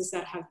pieces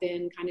that have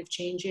been kind of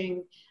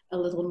changing a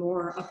little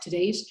more up to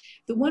date.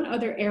 The one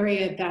other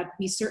area that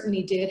we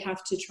certainly did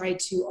have to try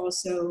to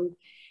also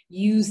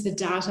use the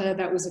data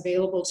that was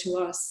available to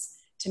us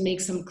to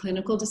make some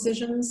clinical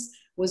decisions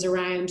was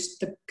around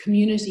the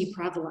community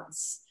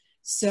prevalence.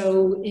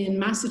 So in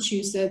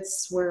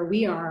Massachusetts, where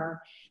we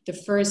are, the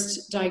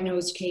first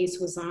diagnosed case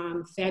was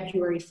on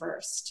February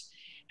 1st.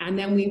 And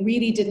then we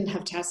really didn't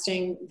have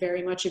testing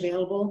very much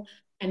available,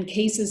 and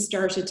cases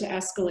started to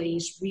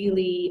escalate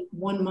really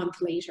 1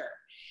 month later.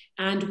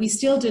 And we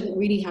still didn't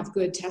really have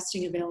good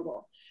testing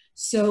available.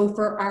 So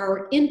for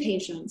our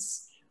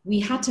inpatients, we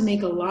had to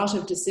make a lot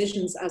of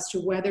decisions as to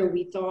whether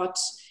we thought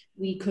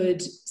we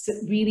could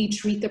really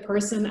treat the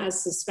person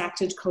as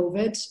suspected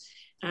COVID,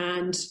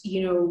 and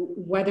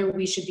whether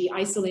we should be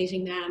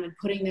isolating them and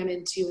putting them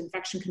into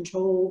infection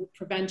control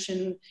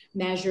prevention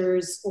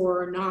measures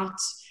or not,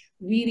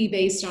 really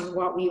based on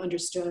what we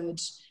understood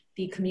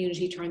the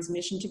community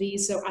transmission to be.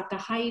 So at the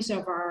height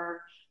of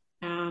our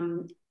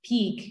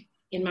peak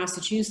in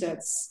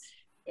Massachusetts,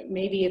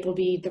 maybe it'll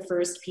be the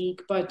first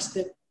peak, but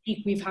the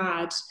peak we've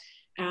had,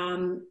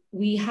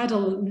 we had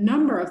a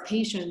number of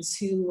patients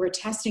who were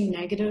testing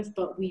negative,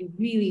 but we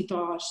really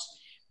thought,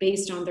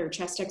 based on their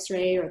chest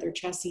x-ray or their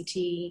chest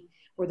CT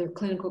or their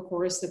clinical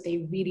course, that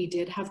they really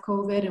did have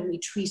COVID, and we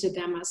treated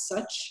them as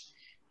such.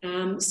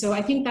 So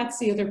I think that's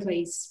the other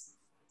place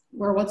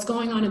where what's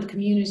going on in the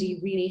community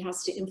really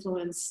has to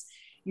influence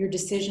your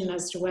decision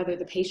as to whether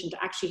the patient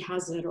actually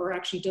has it or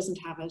actually doesn't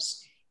have it,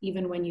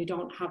 even when you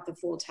don't have the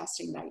full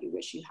testing that you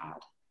wish you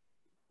had.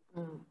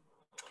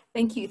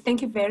 Thank you.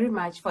 Thank you very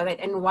much for that.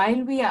 And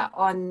while we are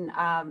on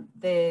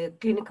the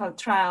clinical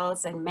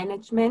trials and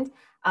management,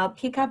 I'll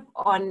pick up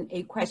on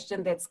a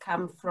question that's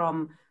come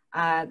from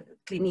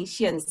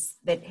clinicians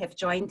that have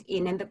joined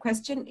in. And the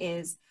question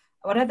is,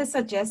 what are the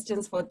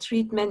suggestions for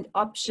treatment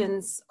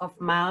options of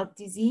mild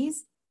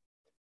disease?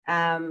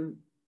 Where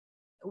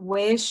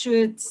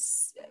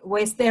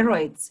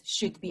steroids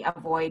should be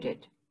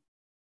avoided?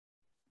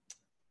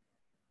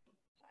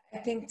 I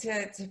think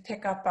to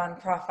pick up on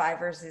Prof.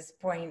 Ivers'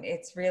 point,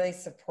 it's really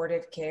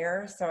supportive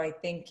care. So I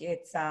think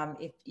it's,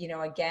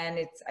 again,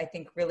 it's, I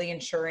think, really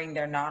ensuring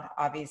they're not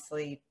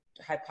obviously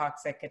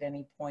hypoxic at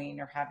any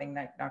point or having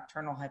that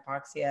nocturnal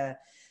hypoxia.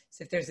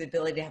 So if there's the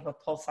ability to have a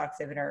pulse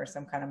oximeter or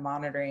some kind of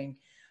monitoring,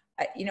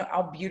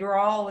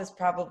 albuterol has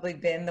probably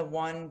been the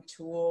one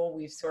tool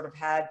we've sort of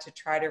had to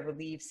try to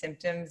relieve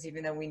symptoms,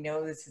 even though we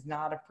know this is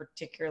not a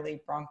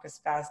particularly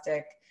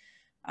bronchospastic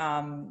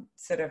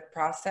sort of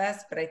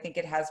process, but I think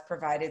it has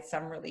provided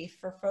some relief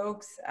for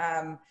folks.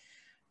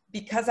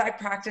 Because I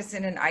practice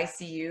in an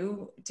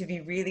ICU, to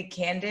be really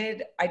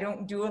candid, I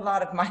don't do a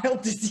lot of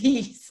mild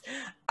disease.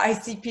 I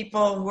see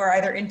people who are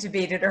either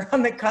intubated or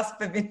on the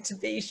cusp of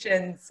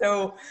intubation.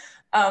 So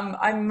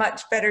I'm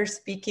much better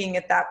speaking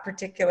at that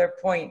particular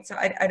point. So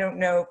I don't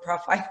know,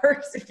 Prof.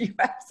 Ivers, if you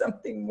have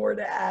something more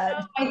to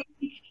add.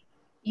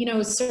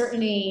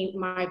 Certainly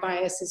my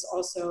bias is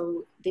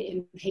also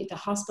the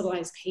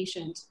hospitalized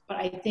patient, but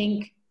I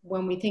think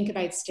when we think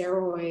about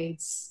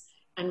steroids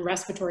and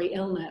respiratory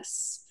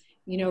illness,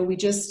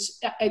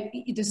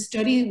 the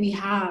study we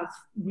have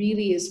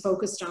really is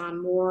focused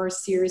on more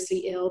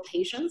seriously ill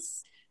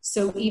patients.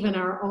 So even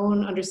our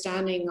own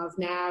understanding of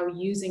now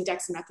using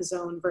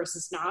dexamethasone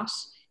versus not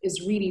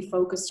is really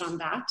focused on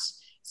that.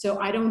 So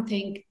I don't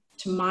think,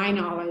 to my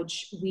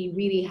knowledge, we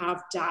really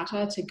have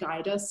data to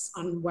guide us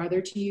on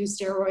whether to use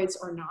steroids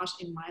or not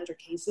in milder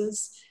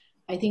cases.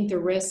 I think the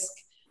risk,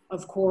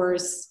 of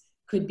course,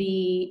 could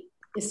be,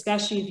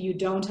 especially if you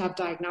don't have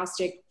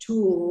diagnostic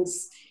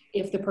tools,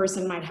 if the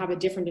person might have a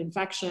different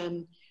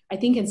infection. I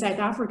think in South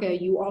Africa,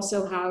 you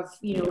also have,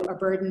 a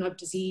burden of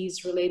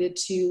disease related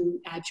to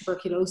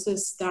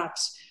tuberculosis that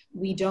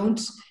we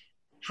don't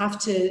have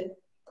to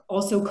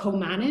also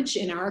co-manage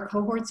in our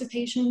cohorts of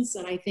patients.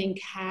 And I think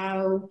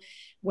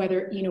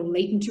whether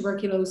latent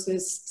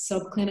tuberculosis,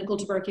 subclinical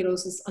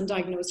tuberculosis,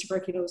 undiagnosed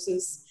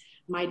tuberculosis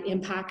might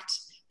impact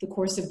the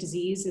course of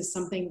disease is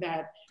something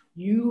that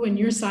you and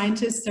your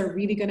scientists are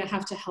really going to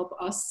have to help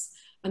us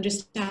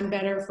understand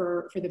better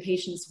for the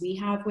patients we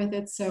have with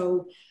it.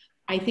 So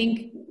I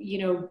think,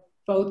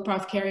 both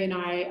Prof. Kerry and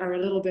I are a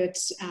little bit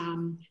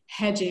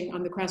hedging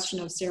on the question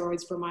of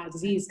steroids for mild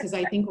disease, because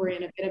I think we're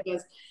in a bit of a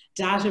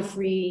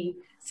data-free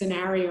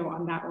scenario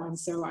on that one.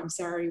 So I'm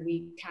sorry,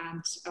 we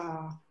can't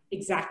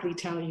exactly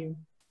tell you.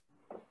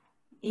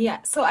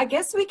 Yeah, so I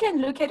guess we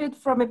can look at it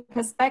from a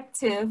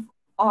perspective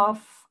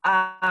of,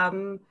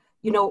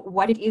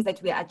 what it is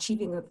that we are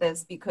achieving with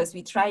this, because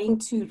we're trying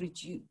to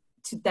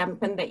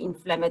dampen the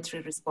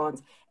inflammatory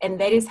response. And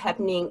that is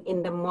happening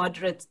in the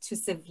moderate to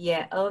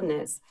severe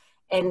illness.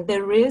 And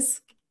the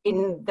risk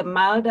in the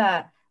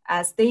milder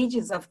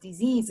stages of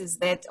disease is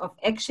that of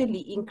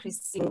actually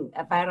increasing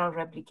viral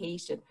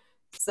replication.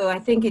 So I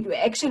think it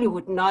actually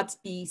would not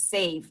be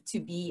safe to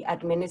be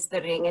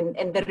administering,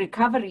 and the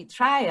recovery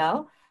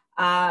trial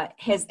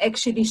has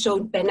actually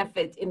shown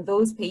benefit in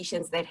those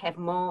patients that have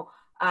more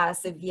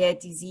severe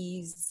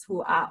disease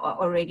who are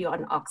already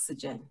on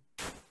oxygen.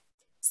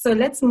 So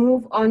let's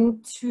move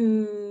on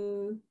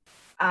to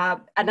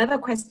another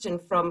question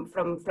from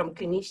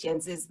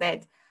clinicians is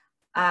that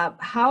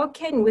how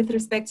can, with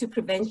respect to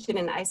prevention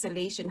and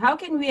isolation, how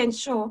can we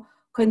ensure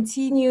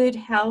continued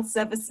health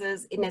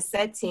services in a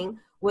setting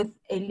with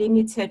a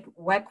limited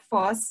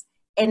workforce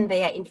and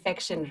their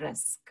infection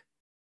risk?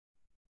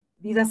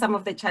 These are some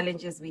of the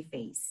challenges we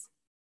face.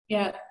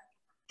 Yeah,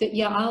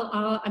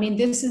 I mean,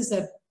 this is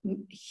a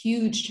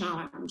huge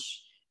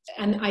challenge.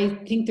 And I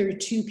think there are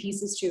two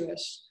pieces to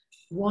it.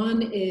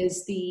 One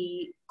is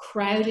the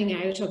crowding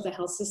out of the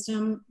health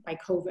system by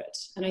COVID.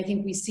 And I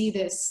think we see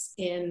this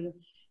in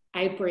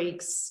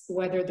outbreaks,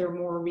 whether they're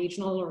more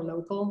regional or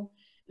local.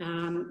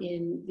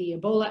 In the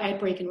Ebola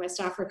outbreak in West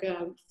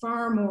Africa,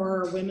 far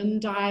more women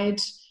died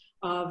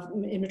of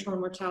maternal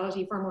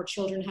mortality, far more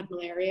children had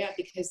malaria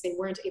because they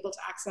weren't able to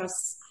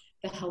access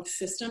the health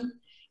system.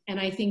 And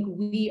I think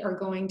we are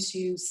going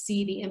to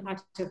see the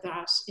impact of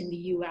that in the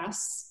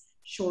US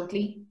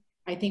shortly.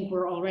 I think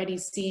we're already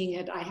seeing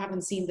it. I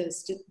haven't seen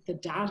the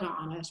data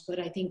on it, but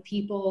I think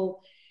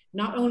people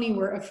not only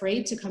were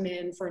afraid to come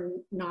in for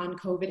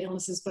non-COVID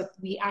illnesses, but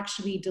we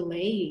actually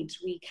delayed.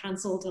 We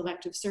canceled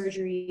elective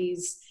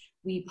surgeries,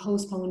 we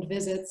postponed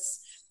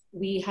visits.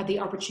 We had the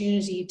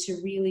opportunity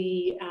to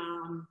really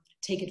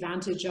take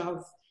advantage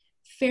of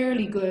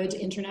fairly good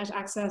internet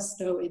access,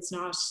 though it's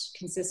not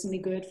consistently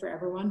good for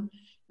everyone,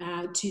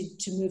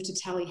 to move to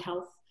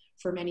telehealth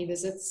for many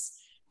visits.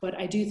 But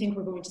I do think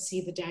we're going to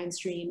see the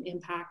downstream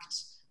impact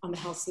on the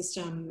health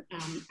system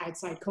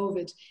outside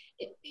COVID.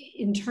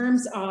 In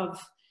terms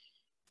of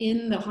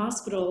in the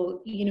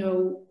hospital, you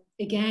know,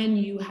 again,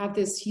 you have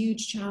this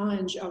huge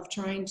challenge of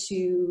trying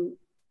to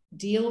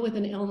deal with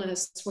an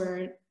illness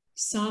where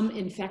some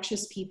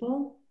infectious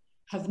people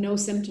have no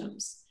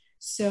symptoms.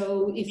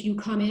 So if you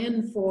come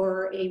in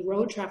for a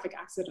road traffic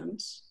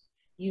accident,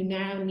 you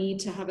now need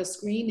to have a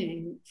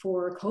screening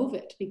for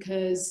COVID,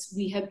 because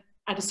we had,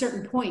 at a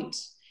certain point,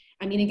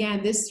 I mean,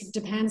 again, this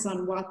depends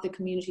on what the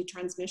community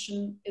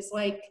transmission is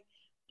like,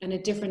 and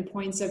at different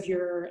points of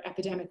your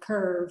epidemic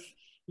curve,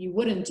 you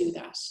wouldn't do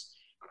that.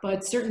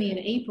 But certainly in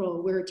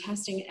April, we're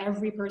testing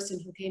every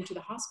person who came to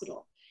the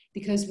hospital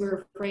because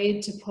we're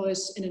afraid to put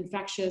an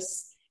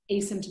infectious,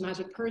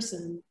 asymptomatic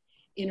person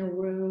in a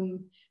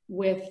room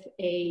with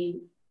a,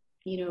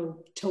 you know,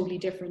 totally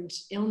different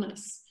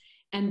illness.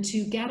 And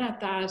to get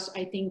at that,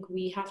 I think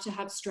we have to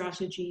have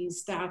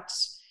strategies that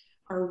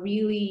are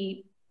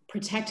really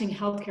protecting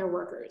healthcare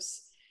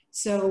workers.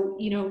 So,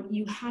 you know,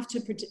 you have to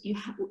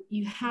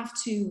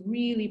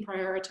really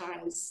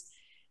prioritize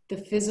the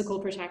physical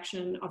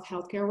protection of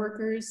healthcare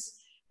workers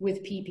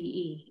with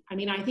PPE. I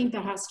mean, I think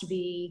that has to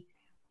be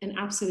an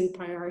absolute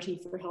priority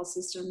for health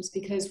systems,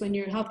 because when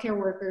your healthcare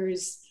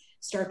workers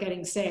start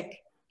getting sick,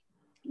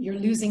 you're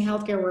losing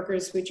healthcare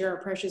workers, which are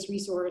a precious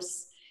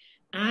resource,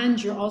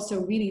 and you're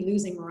also really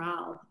losing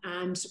morale.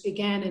 And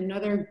again,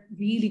 another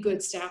really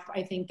good step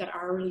I think that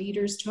our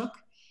leaders took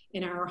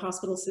in our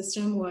hospital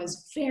system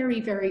was very,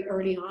 very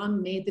early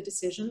on made the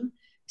decision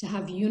to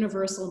have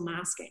universal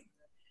masking.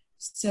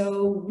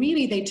 So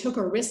really they took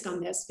a risk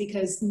on this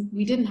because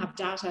we didn't have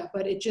data,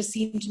 but it just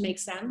seemed to make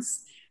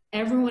sense.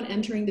 Everyone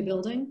entering the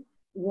building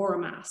wore a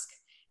mask.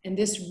 And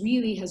this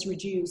really has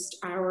reduced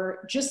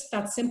our, just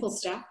that simple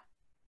step,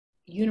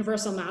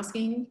 universal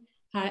masking.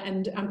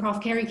 And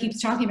Prof. Kerry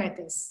keeps talking about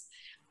this,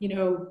 you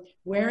know,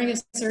 wearing a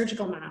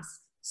surgical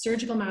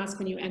mask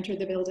when you enter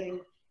the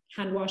building,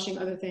 hand washing,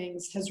 other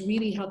things, has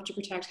really helped to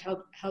protect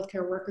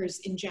healthcare workers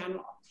in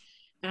general.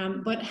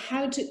 But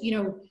how to, you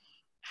know,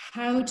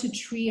 how to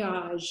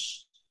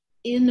triage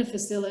in a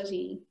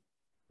facility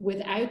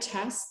without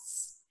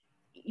tests,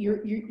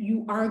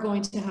 you are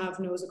going to have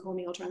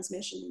nosocomial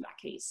transmission in that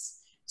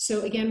case.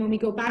 So again, when we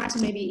go back to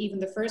maybe even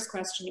the first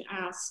question you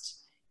asked,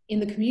 in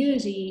the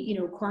community, you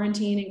know,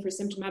 quarantining for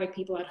symptomatic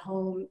people at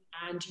home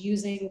and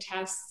using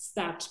tests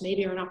that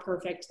maybe are not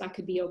perfect, that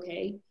could be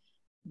okay.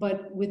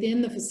 But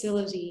within the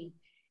facility,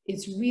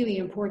 it's really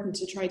important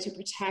to try to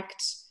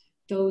protect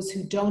those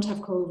who don't have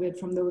COVID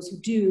from those who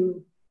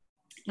do,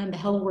 and the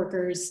health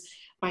workers,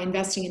 by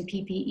investing in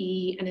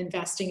PPE and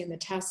investing in the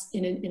test,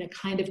 in a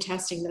kind of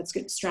testing that's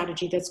good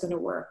strategy that's going to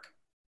work.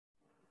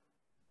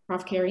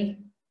 Prof. Kerry?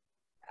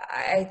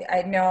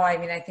 I know, I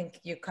mean, I think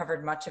you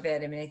covered much of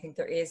it. I mean, I think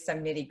there is some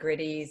nitty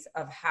gritties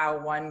of how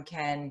one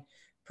can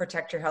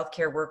protect your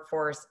healthcare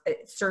workforce.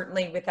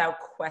 Certainly without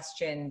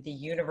question, the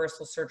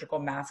universal surgical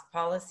mask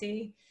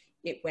policy,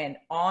 it went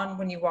on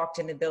when you walked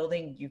in the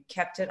building, you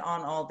kept it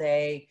on all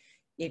day.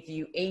 If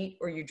you ate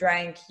or you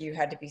drank, you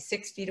had to be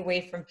 6 feet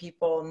away from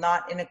people,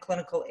 not in a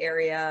clinical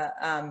area.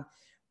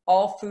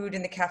 All food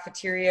in the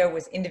cafeteria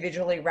was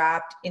individually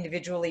wrapped,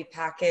 individually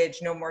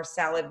packaged, no more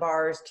salad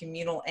bars,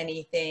 communal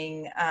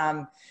anything.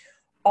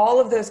 All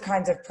of those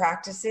kinds of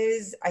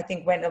practices, I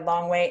think, went a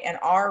long way, and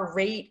our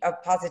rate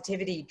of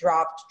positivity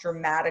dropped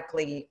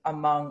dramatically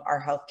among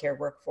our healthcare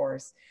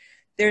workforce.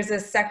 There's a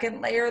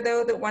second layer,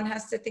 though, that one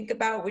has to think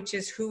about, which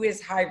is who is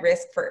high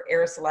risk for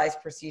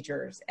aerosolized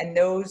procedures. And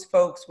those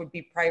folks would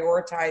be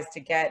prioritized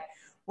to get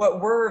what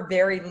were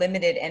very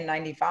limited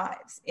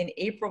N95s. In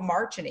April,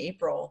 March and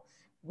April,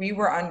 we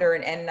were under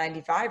an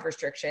N95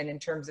 restriction in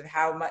terms of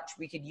how much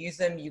we could use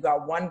them. You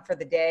got one for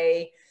the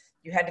day.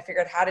 You had to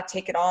figure out how to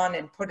take it on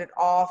and put it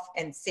off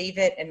and save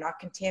it and not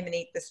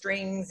contaminate the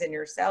strings and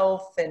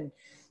yourself. And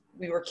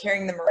we were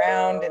carrying them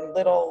around in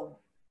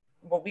little,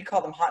 what we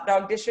call them hot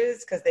dog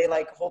dishes, because they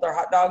like hold our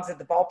hot dogs at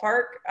the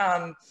ballpark.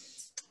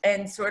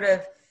 And sort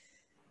of,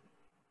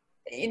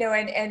 you know,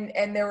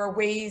 and there were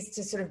ways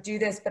to sort of do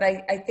this, but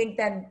I think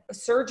then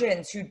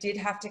surgeons who did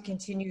have to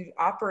continue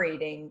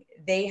operating,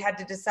 they had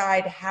to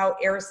decide how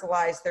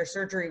aerosolized their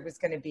surgery was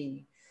going to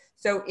be.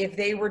 So if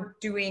they were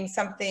doing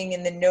something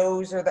in the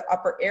nose or the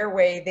upper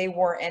airway, they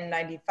wore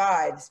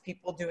N95s.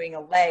 People doing a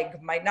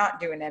leg might not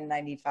do an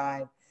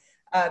N95.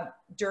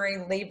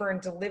 During labor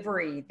and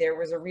delivery, there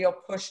was a real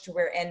push to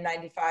wear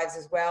N95s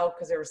as well,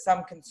 because there was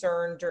some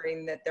concern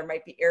during that there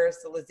might be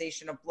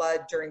aerosolization of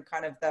blood during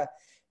kind of the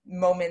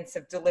moments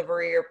of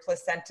delivery or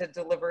placenta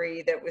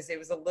delivery. It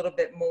was a little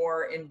bit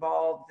more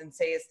involved than,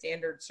 say, a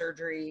standard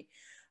surgery.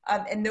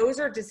 And those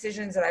are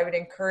decisions that I would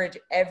encourage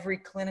every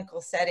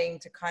clinical setting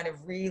to kind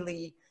of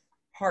really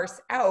parse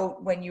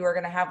out when you are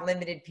going to have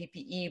limited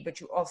PPE, but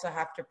you also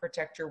have to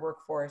protect your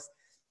workforce.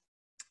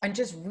 And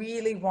just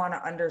really want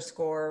to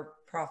underscore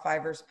Prof.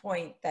 Ivers'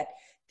 point that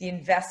the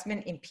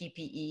investment in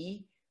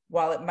PPE,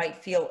 while it might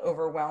feel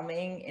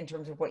overwhelming in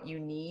terms of what you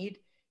need,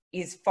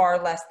 is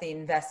far less the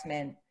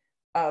investment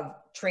of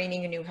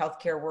training a new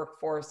healthcare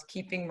workforce,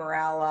 keeping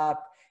morale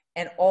up,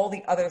 and all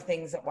the other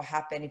things that will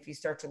happen if you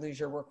start to lose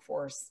your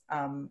workforce,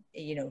 to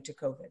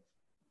COVID.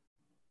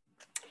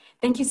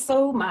 Thank you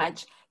so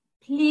much.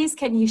 Please,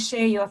 can you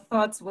share your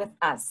thoughts with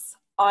us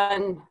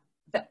on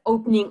the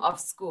opening of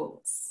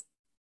schools?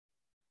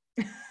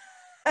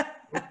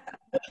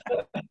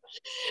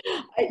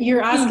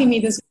 You're asking me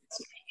this.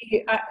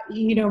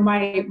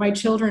 My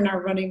children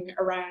are running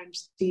around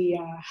the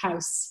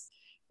house.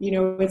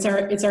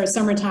 It's our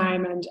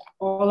summertime, and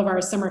all of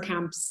our summer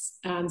camps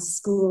and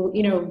school,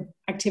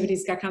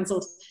 activities got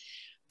canceled.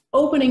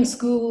 Opening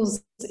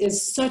schools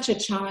is such a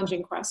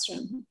challenging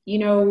question,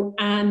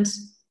 and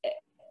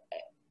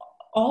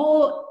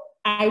all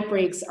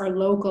outbreaks are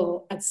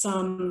local to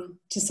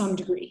some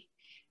degree.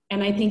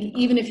 And I think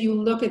even if you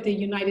look at the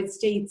United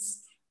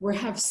States, we're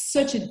having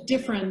such a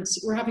different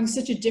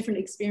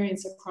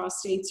experience across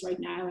states right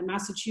now. And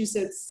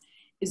Massachusetts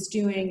is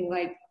doing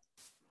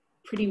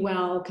pretty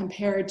well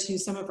compared to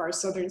some of our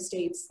southern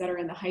states that are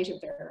in the height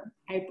of their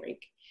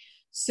outbreak.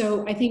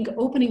 So I think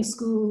opening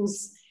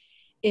schools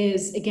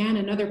is, again,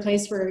 another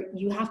place where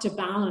you have to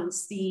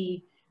balance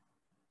the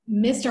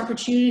missed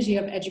opportunity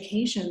of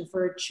education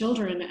for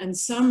children, and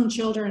some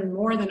children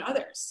more than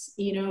others.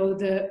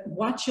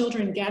 What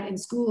children get in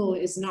school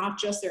is not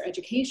just their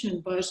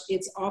education, but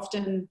it's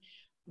often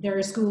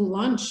their school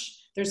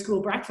lunch, their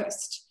school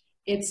breakfast.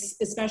 It's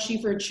especially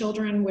for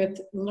children with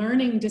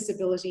learning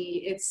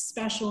disability, it's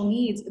special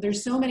needs.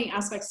 There's so many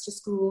aspects to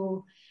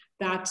school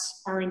that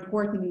are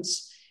important.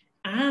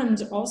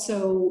 And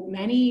also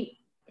many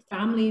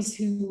families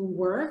who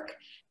work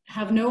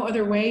have no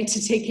other way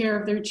to take care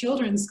of their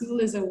children. School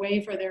is a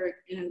way for their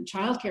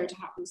childcare to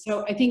happen.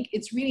 So I think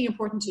it's really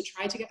important to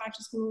try to get back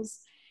to schools,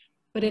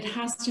 but it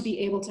has to be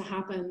able to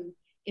happen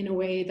in a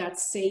way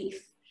that's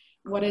safe.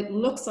 What it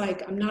looks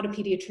like, I'm not a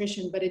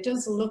pediatrician, but it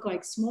does look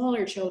like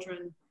smaller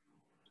children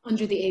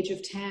under the age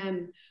of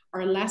 10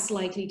 are less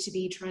likely to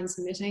be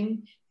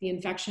transmitting the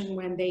infection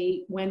when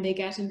they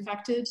get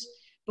infected.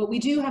 But we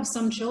do have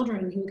some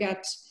children who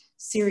get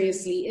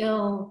seriously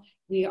ill.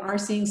 We are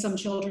seeing some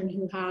children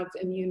who have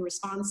immune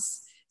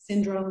response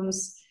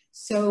syndromes.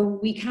 So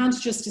we can't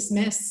just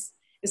dismiss,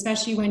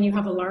 especially when you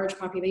have a large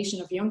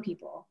population of young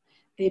people,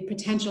 the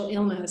potential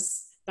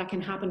illness that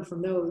can happen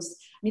from those.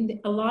 I mean,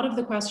 a lot of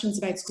the questions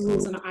about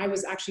schools, and I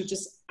was actually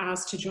just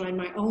asked to join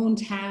my own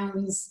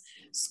town's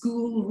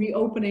school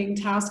reopening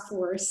task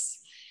force,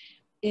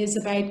 is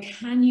about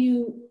can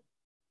you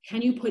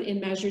put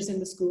in measures in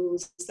the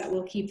schools that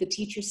will keep the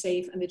teachers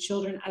safe and the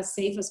children as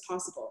safe as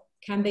possible?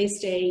 Can they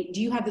stay? Do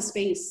you have the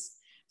space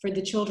for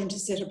the children to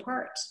sit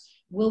apart?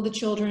 Will the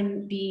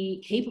children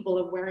be capable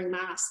of wearing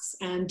masks?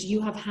 And do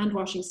you have hand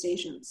washing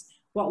stations?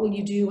 What will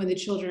you do when the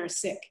children are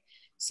sick?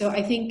 So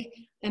I think,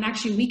 and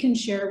actually we can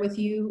share with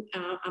you,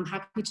 I'm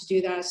happy to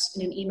do that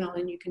in an email,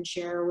 and you can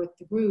share with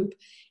the group.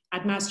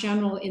 At Mass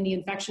General in the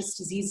Infectious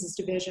Diseases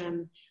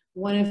Division,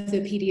 one of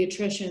the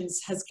pediatricians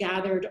has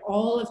gathered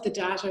all of the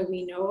data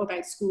we know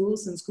about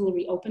schools and school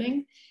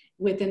reopening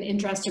with an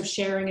interest of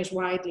sharing it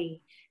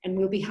widely. And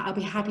I'll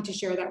be happy to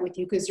share that with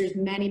you, because there's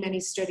many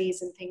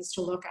studies and things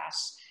to look at.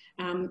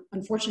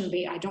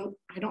 Unfortunately, I don't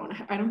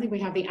think we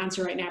have the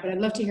answer right now, but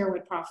I'd love to hear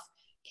what Prof.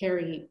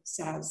 Kerry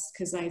says,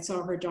 because I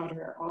saw her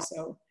daughter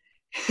also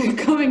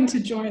coming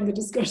to join the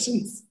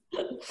discussions.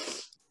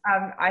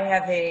 I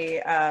have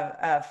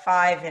a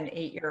 5 and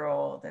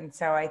 8-year-old, and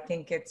so I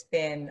think it's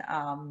been,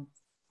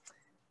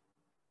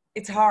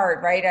 it's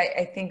hard, right?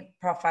 I think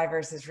Prof.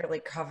 Ivers has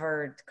really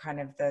covered kind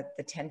of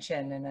the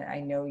tension, and I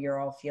know you're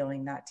all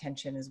feeling that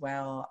tension as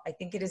well. I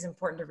think it is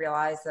important to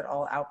realize that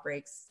all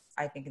outbreaks,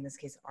 I think in this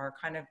case,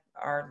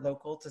 are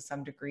local to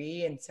some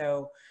degree. And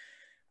so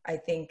I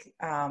think,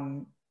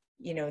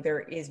 there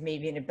is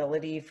maybe an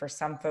ability for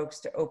some folks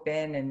to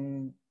open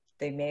and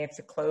they may have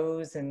to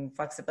close, and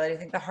flexibility. I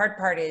think the hard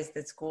part is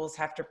that schools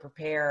have to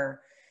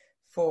prepare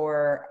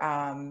for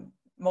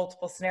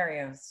multiple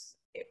scenarios,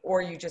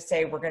 or you just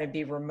say, we're going to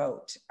be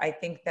remote. I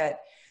think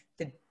that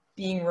the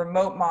being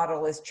remote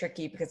model is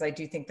tricky, because I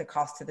do think the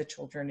cost to the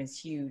children is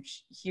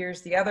huge.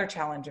 Here's the other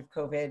challenge of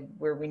COVID,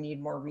 where we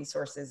need more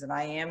resources. And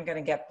I am going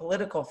to get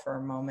political for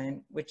a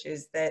moment, which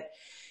is that,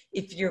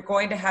 if you're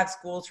going to have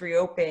schools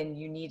reopen,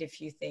 you need a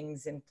few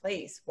things in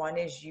place. One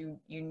is you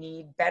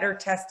need better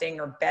testing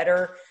or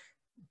better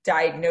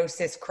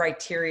diagnosis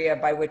criteria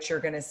by which you're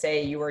going to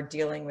say you are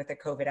dealing with a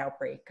COVID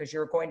outbreak, because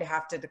you're going to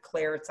have to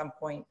declare at some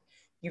point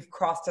you've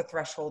crossed a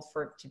threshold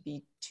for it to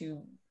be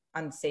too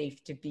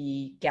unsafe to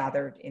be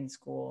gathered in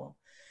school.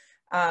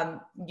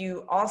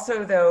 You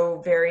also,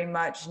 though, very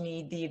much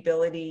need the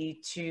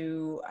ability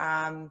to,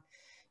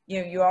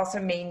 you also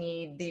may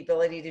need the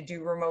ability to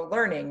do remote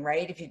learning,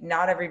 right? If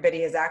not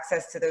everybody has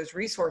access to those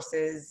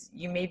resources,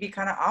 you may be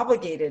kind of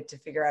obligated to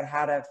figure out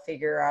how to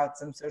figure out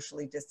some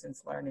socially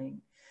distanced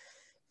learning.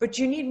 But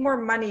you need more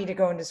money to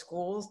go into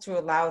schools to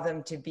allow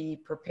them to be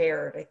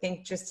prepared. I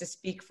think, just to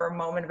speak for a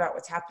moment about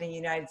what's happening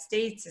in the United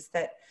States, is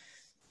that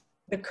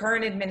the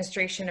current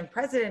administration and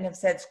president have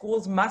said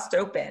schools must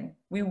open.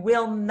 We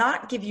will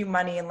not give you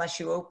money unless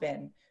you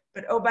open.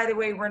 But oh, by the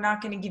way, we're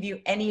not going to give you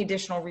any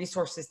additional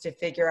resources to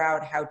figure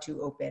out how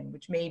to open,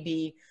 which may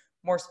be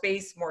more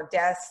space, more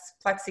desks,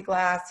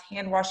 plexiglass,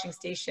 hand washing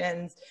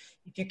stations.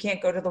 If you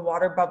can't go to the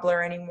water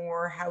bubbler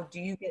anymore, how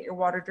do you get your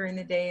water during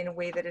the day in a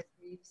way that is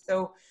safe?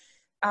 So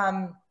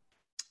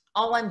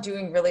all I'm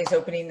doing really is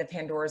opening the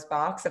Pandora's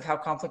box of how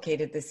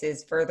complicated this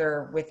is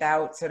further,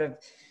 without sort of,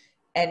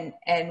 and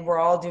we're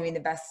all doing the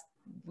best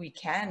we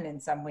can in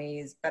some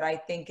ways, but I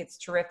think it's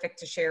terrific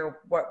to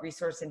share what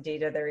resource and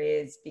data there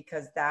is,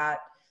 because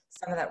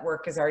some of that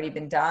work has already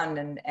been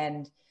done,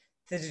 and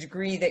the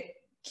degree that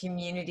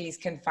communities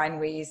can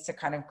find ways to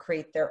kind of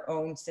create their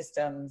own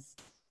systems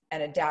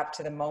and adapt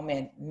to the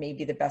moment may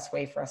be the best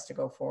way for us to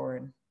go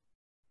forward.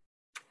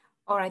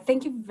 All right,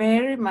 thank you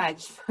very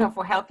much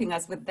for helping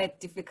us with that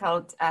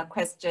difficult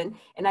question.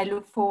 And I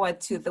look forward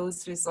to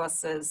those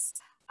resources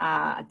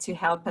to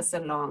help us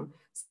along.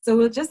 So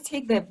we'll just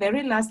take the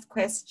very last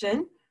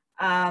question.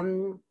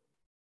 And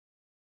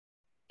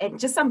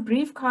just some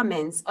brief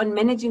comments on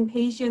managing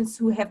patients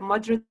who have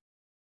moderate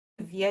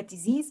to severe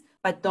disease,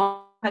 but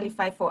don't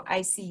qualify for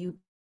ICU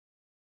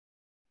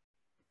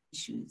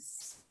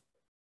issues.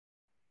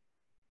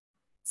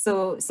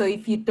 So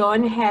if you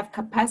don't have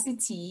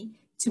capacity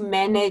to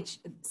manage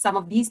some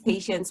of these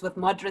patients with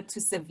moderate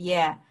to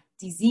severe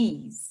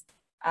disease,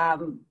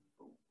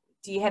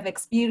 do you have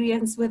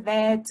experience with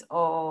that,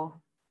 or?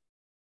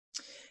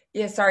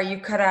 Yeah, sorry, you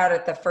cut out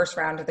at the first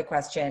round of the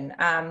question.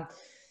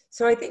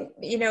 So I think,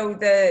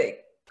 the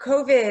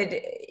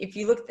COVID, if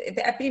you look,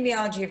 the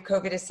epidemiology of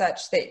COVID is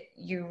such that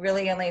you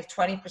really only have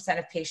 20%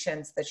 of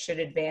patients that should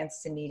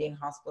advance to needing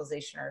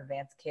hospitalization or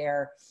advanced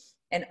care.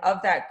 And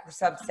of that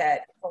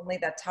subset, only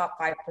the top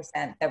 5%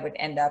 that would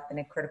end up in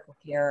a critical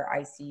care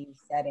ICU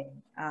setting.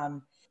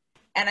 And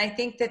I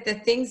think that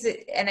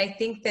I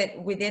think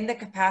that within the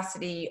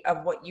capacity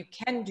of what you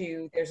can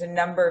do, there's a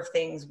number of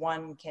things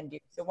one can do.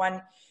 So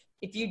one,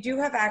 if you do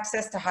have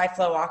access to high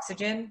flow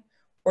oxygen,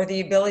 or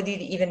the ability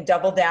to even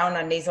double down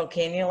on nasal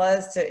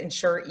cannulas to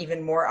ensure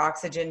even more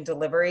oxygen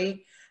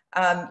delivery,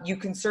 you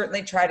can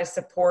certainly try to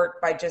support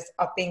by just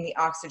upping the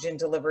oxygen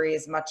delivery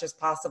as much as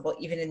possible,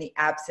 even in the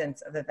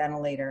absence of a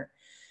ventilator.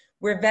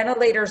 Where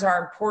ventilators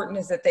are important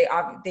is that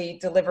they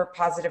deliver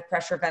positive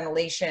pressure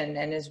ventilation.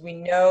 And as we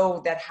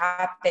know that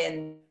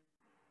happens,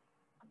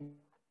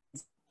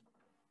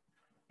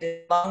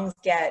 the lungs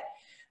get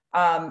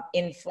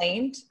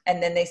inflamed,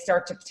 and then they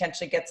start to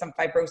potentially get some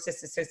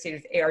fibrosis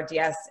associated with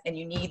ARDS, and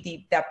you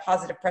need that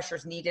positive pressure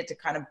is needed to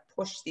kind of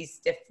push these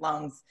stiff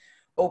lungs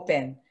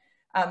open.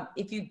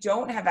 If you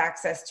don't have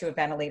access to a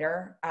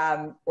ventilator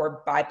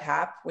or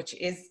BiPAP, which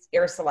is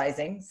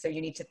aerosolizing, so you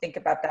need to think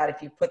about that.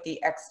 If you put the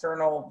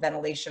external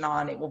ventilation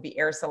on, it will be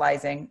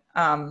aerosolizing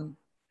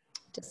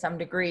to some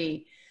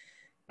degree.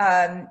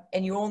 And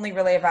you only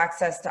really have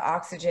access to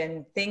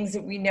oxygen. Things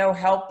that we know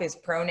help is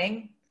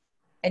proning.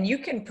 And you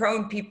can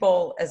prone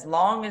people as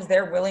long as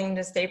they're willing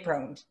to stay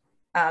proned.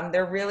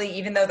 They're really,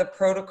 even though the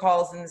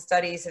protocols and the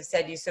studies have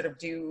said you sort of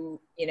do,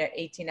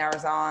 18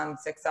 hours on,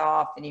 6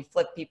 off, and you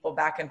flip people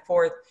back and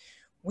forth,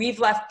 we've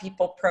left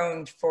people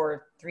proned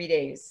for 3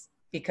 days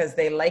because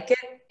they like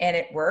it and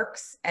it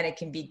works and it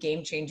can be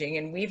game changing.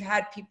 And we've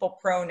had people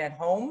prone at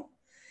home,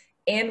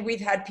 and we've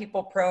had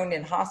people prone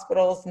in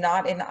hospitals,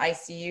 not in the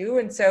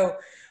ICU. And so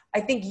I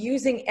think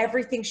using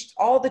everything,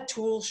 all the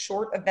tools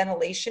short of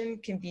ventilation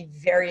can be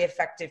very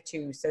effective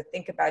too. So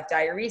think about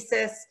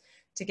diuresis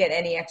to get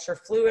any extra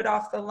fluid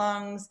off the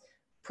lungs.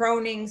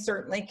 Proning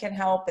certainly can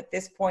help. At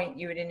this point,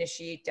 you would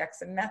initiate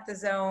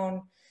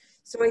dexamethasone.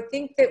 So I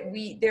think that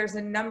there's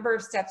a number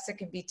of steps that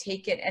can be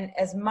taken, and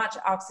as much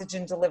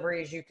oxygen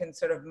delivery as you can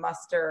sort of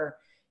muster.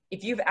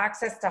 If you have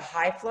access to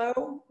high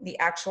flow, the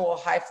actual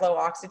high flow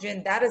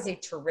oxygen, that is a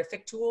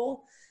terrific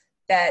tool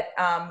that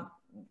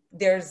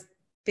there's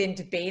been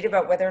debate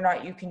about whether or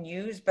not you can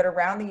use, but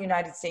around the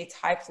United States,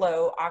 high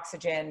flow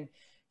oxygen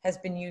has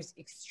been used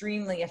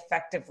extremely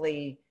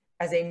effectively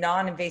as a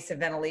non-invasive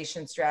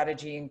ventilation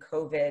strategy in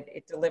COVID.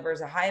 It delivers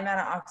a high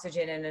amount of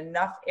oxygen and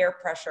enough air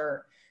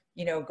pressure,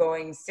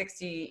 going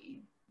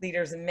 60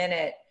 liters a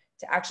minute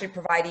to actually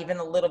provide even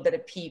a little bit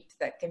of PEEP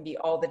that can be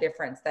all the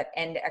difference, that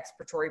end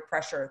expiratory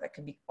pressure that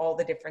can be all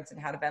the difference in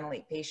how to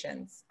ventilate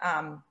patients.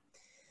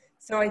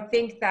 So I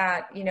think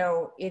that, you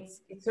know,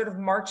 it's sort of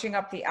marching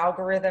up the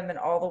algorithm in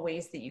all the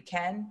ways that you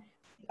can.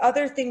 The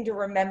other thing to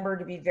remember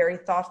to be very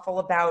thoughtful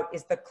about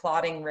is the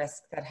clotting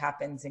risk that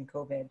happens in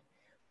COVID.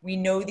 We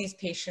know these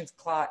patients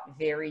clot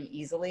very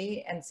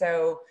easily. And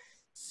so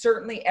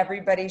certainly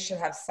everybody should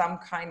have some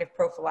kind of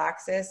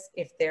prophylaxis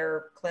if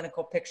their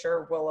clinical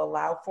picture will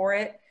allow for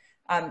it.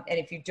 And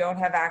if you don't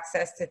have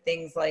access to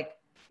things like,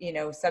 you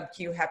know,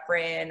 sub-Q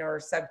heparin or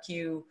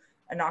sub-Q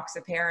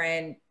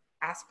enoxaparin,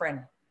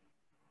 aspirin.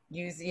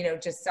 Use, you know,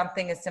 just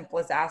something as simple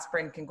as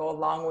aspirin can go a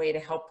long way to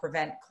help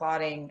prevent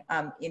clotting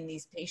in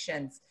these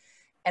patients.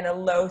 And a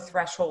low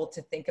threshold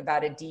to think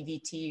about a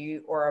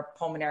DVT or a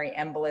pulmonary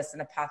embolus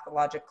and a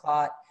pathologic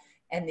clot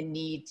and the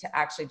need to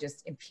actually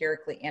just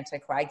empirically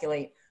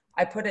anticoagulate.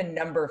 I put a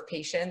number of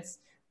patients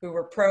who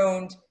were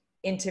prone,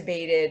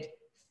 intubated,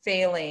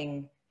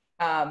 failing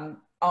on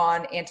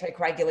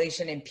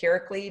anticoagulation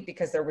empirically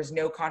because there was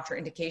no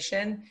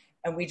contraindication.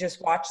 And we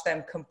just watched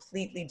them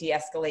completely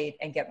de-escalate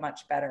and get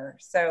much better.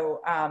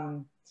 So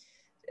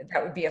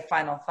that would be a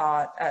final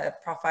thought.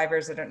 Prof.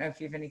 Ivers, I don't know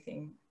if you have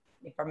anything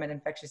from an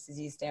infectious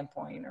disease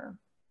standpoint or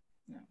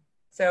no.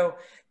 So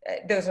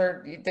those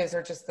are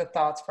just the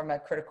thoughts from a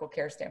critical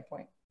care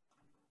standpoint.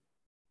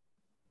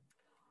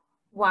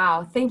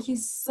 Wow, thank you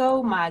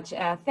so much.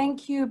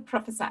 Thank you,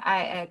 Professor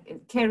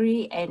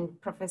Kerry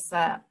and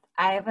Professor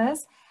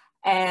Ivers,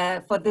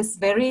 for this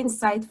very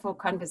insightful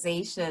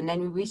conversation,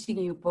 and we're wishing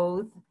you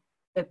both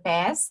the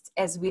best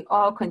as we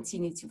all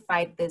continue to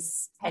fight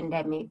this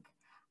pandemic.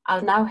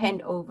 I'll now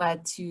hand over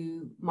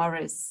to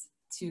Morris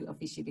to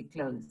officially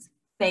close.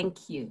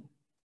 Thank you.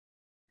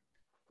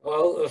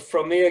 Well,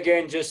 from me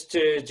again, just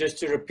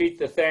to repeat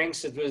the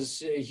thanks, it was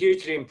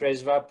hugely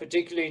impressive. I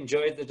particularly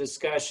enjoyed the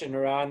discussion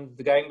around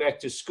the going back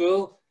to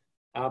school.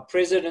 Our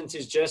president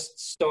has just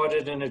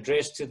started an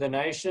address to the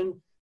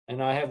nation,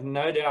 and I have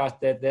no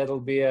doubt that that'll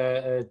be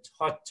a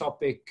hot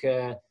topic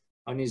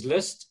on his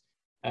list.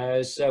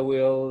 So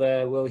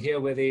we'll hear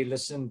whether he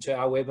listened to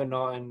our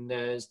webinar and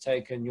has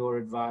taken your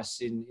advice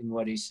in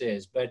what he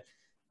says. But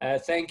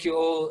thank you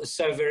all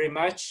so very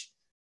much.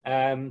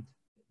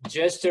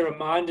 Just a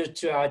reminder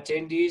to our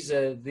attendees,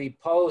 the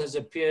poll has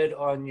appeared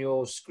on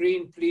your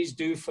screen. Please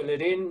do fill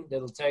it in.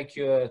 It'll take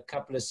you a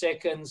couple of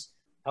seconds,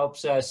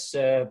 helps us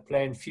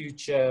plan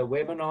future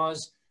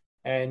webinars.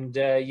 And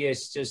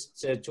yes,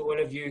 just to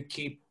all of you,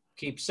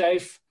 keep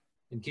safe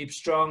and keep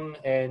strong.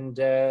 And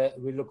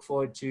we look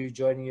forward to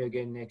joining you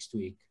again next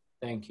week.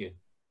 Thank you.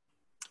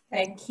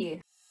 Thank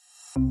you.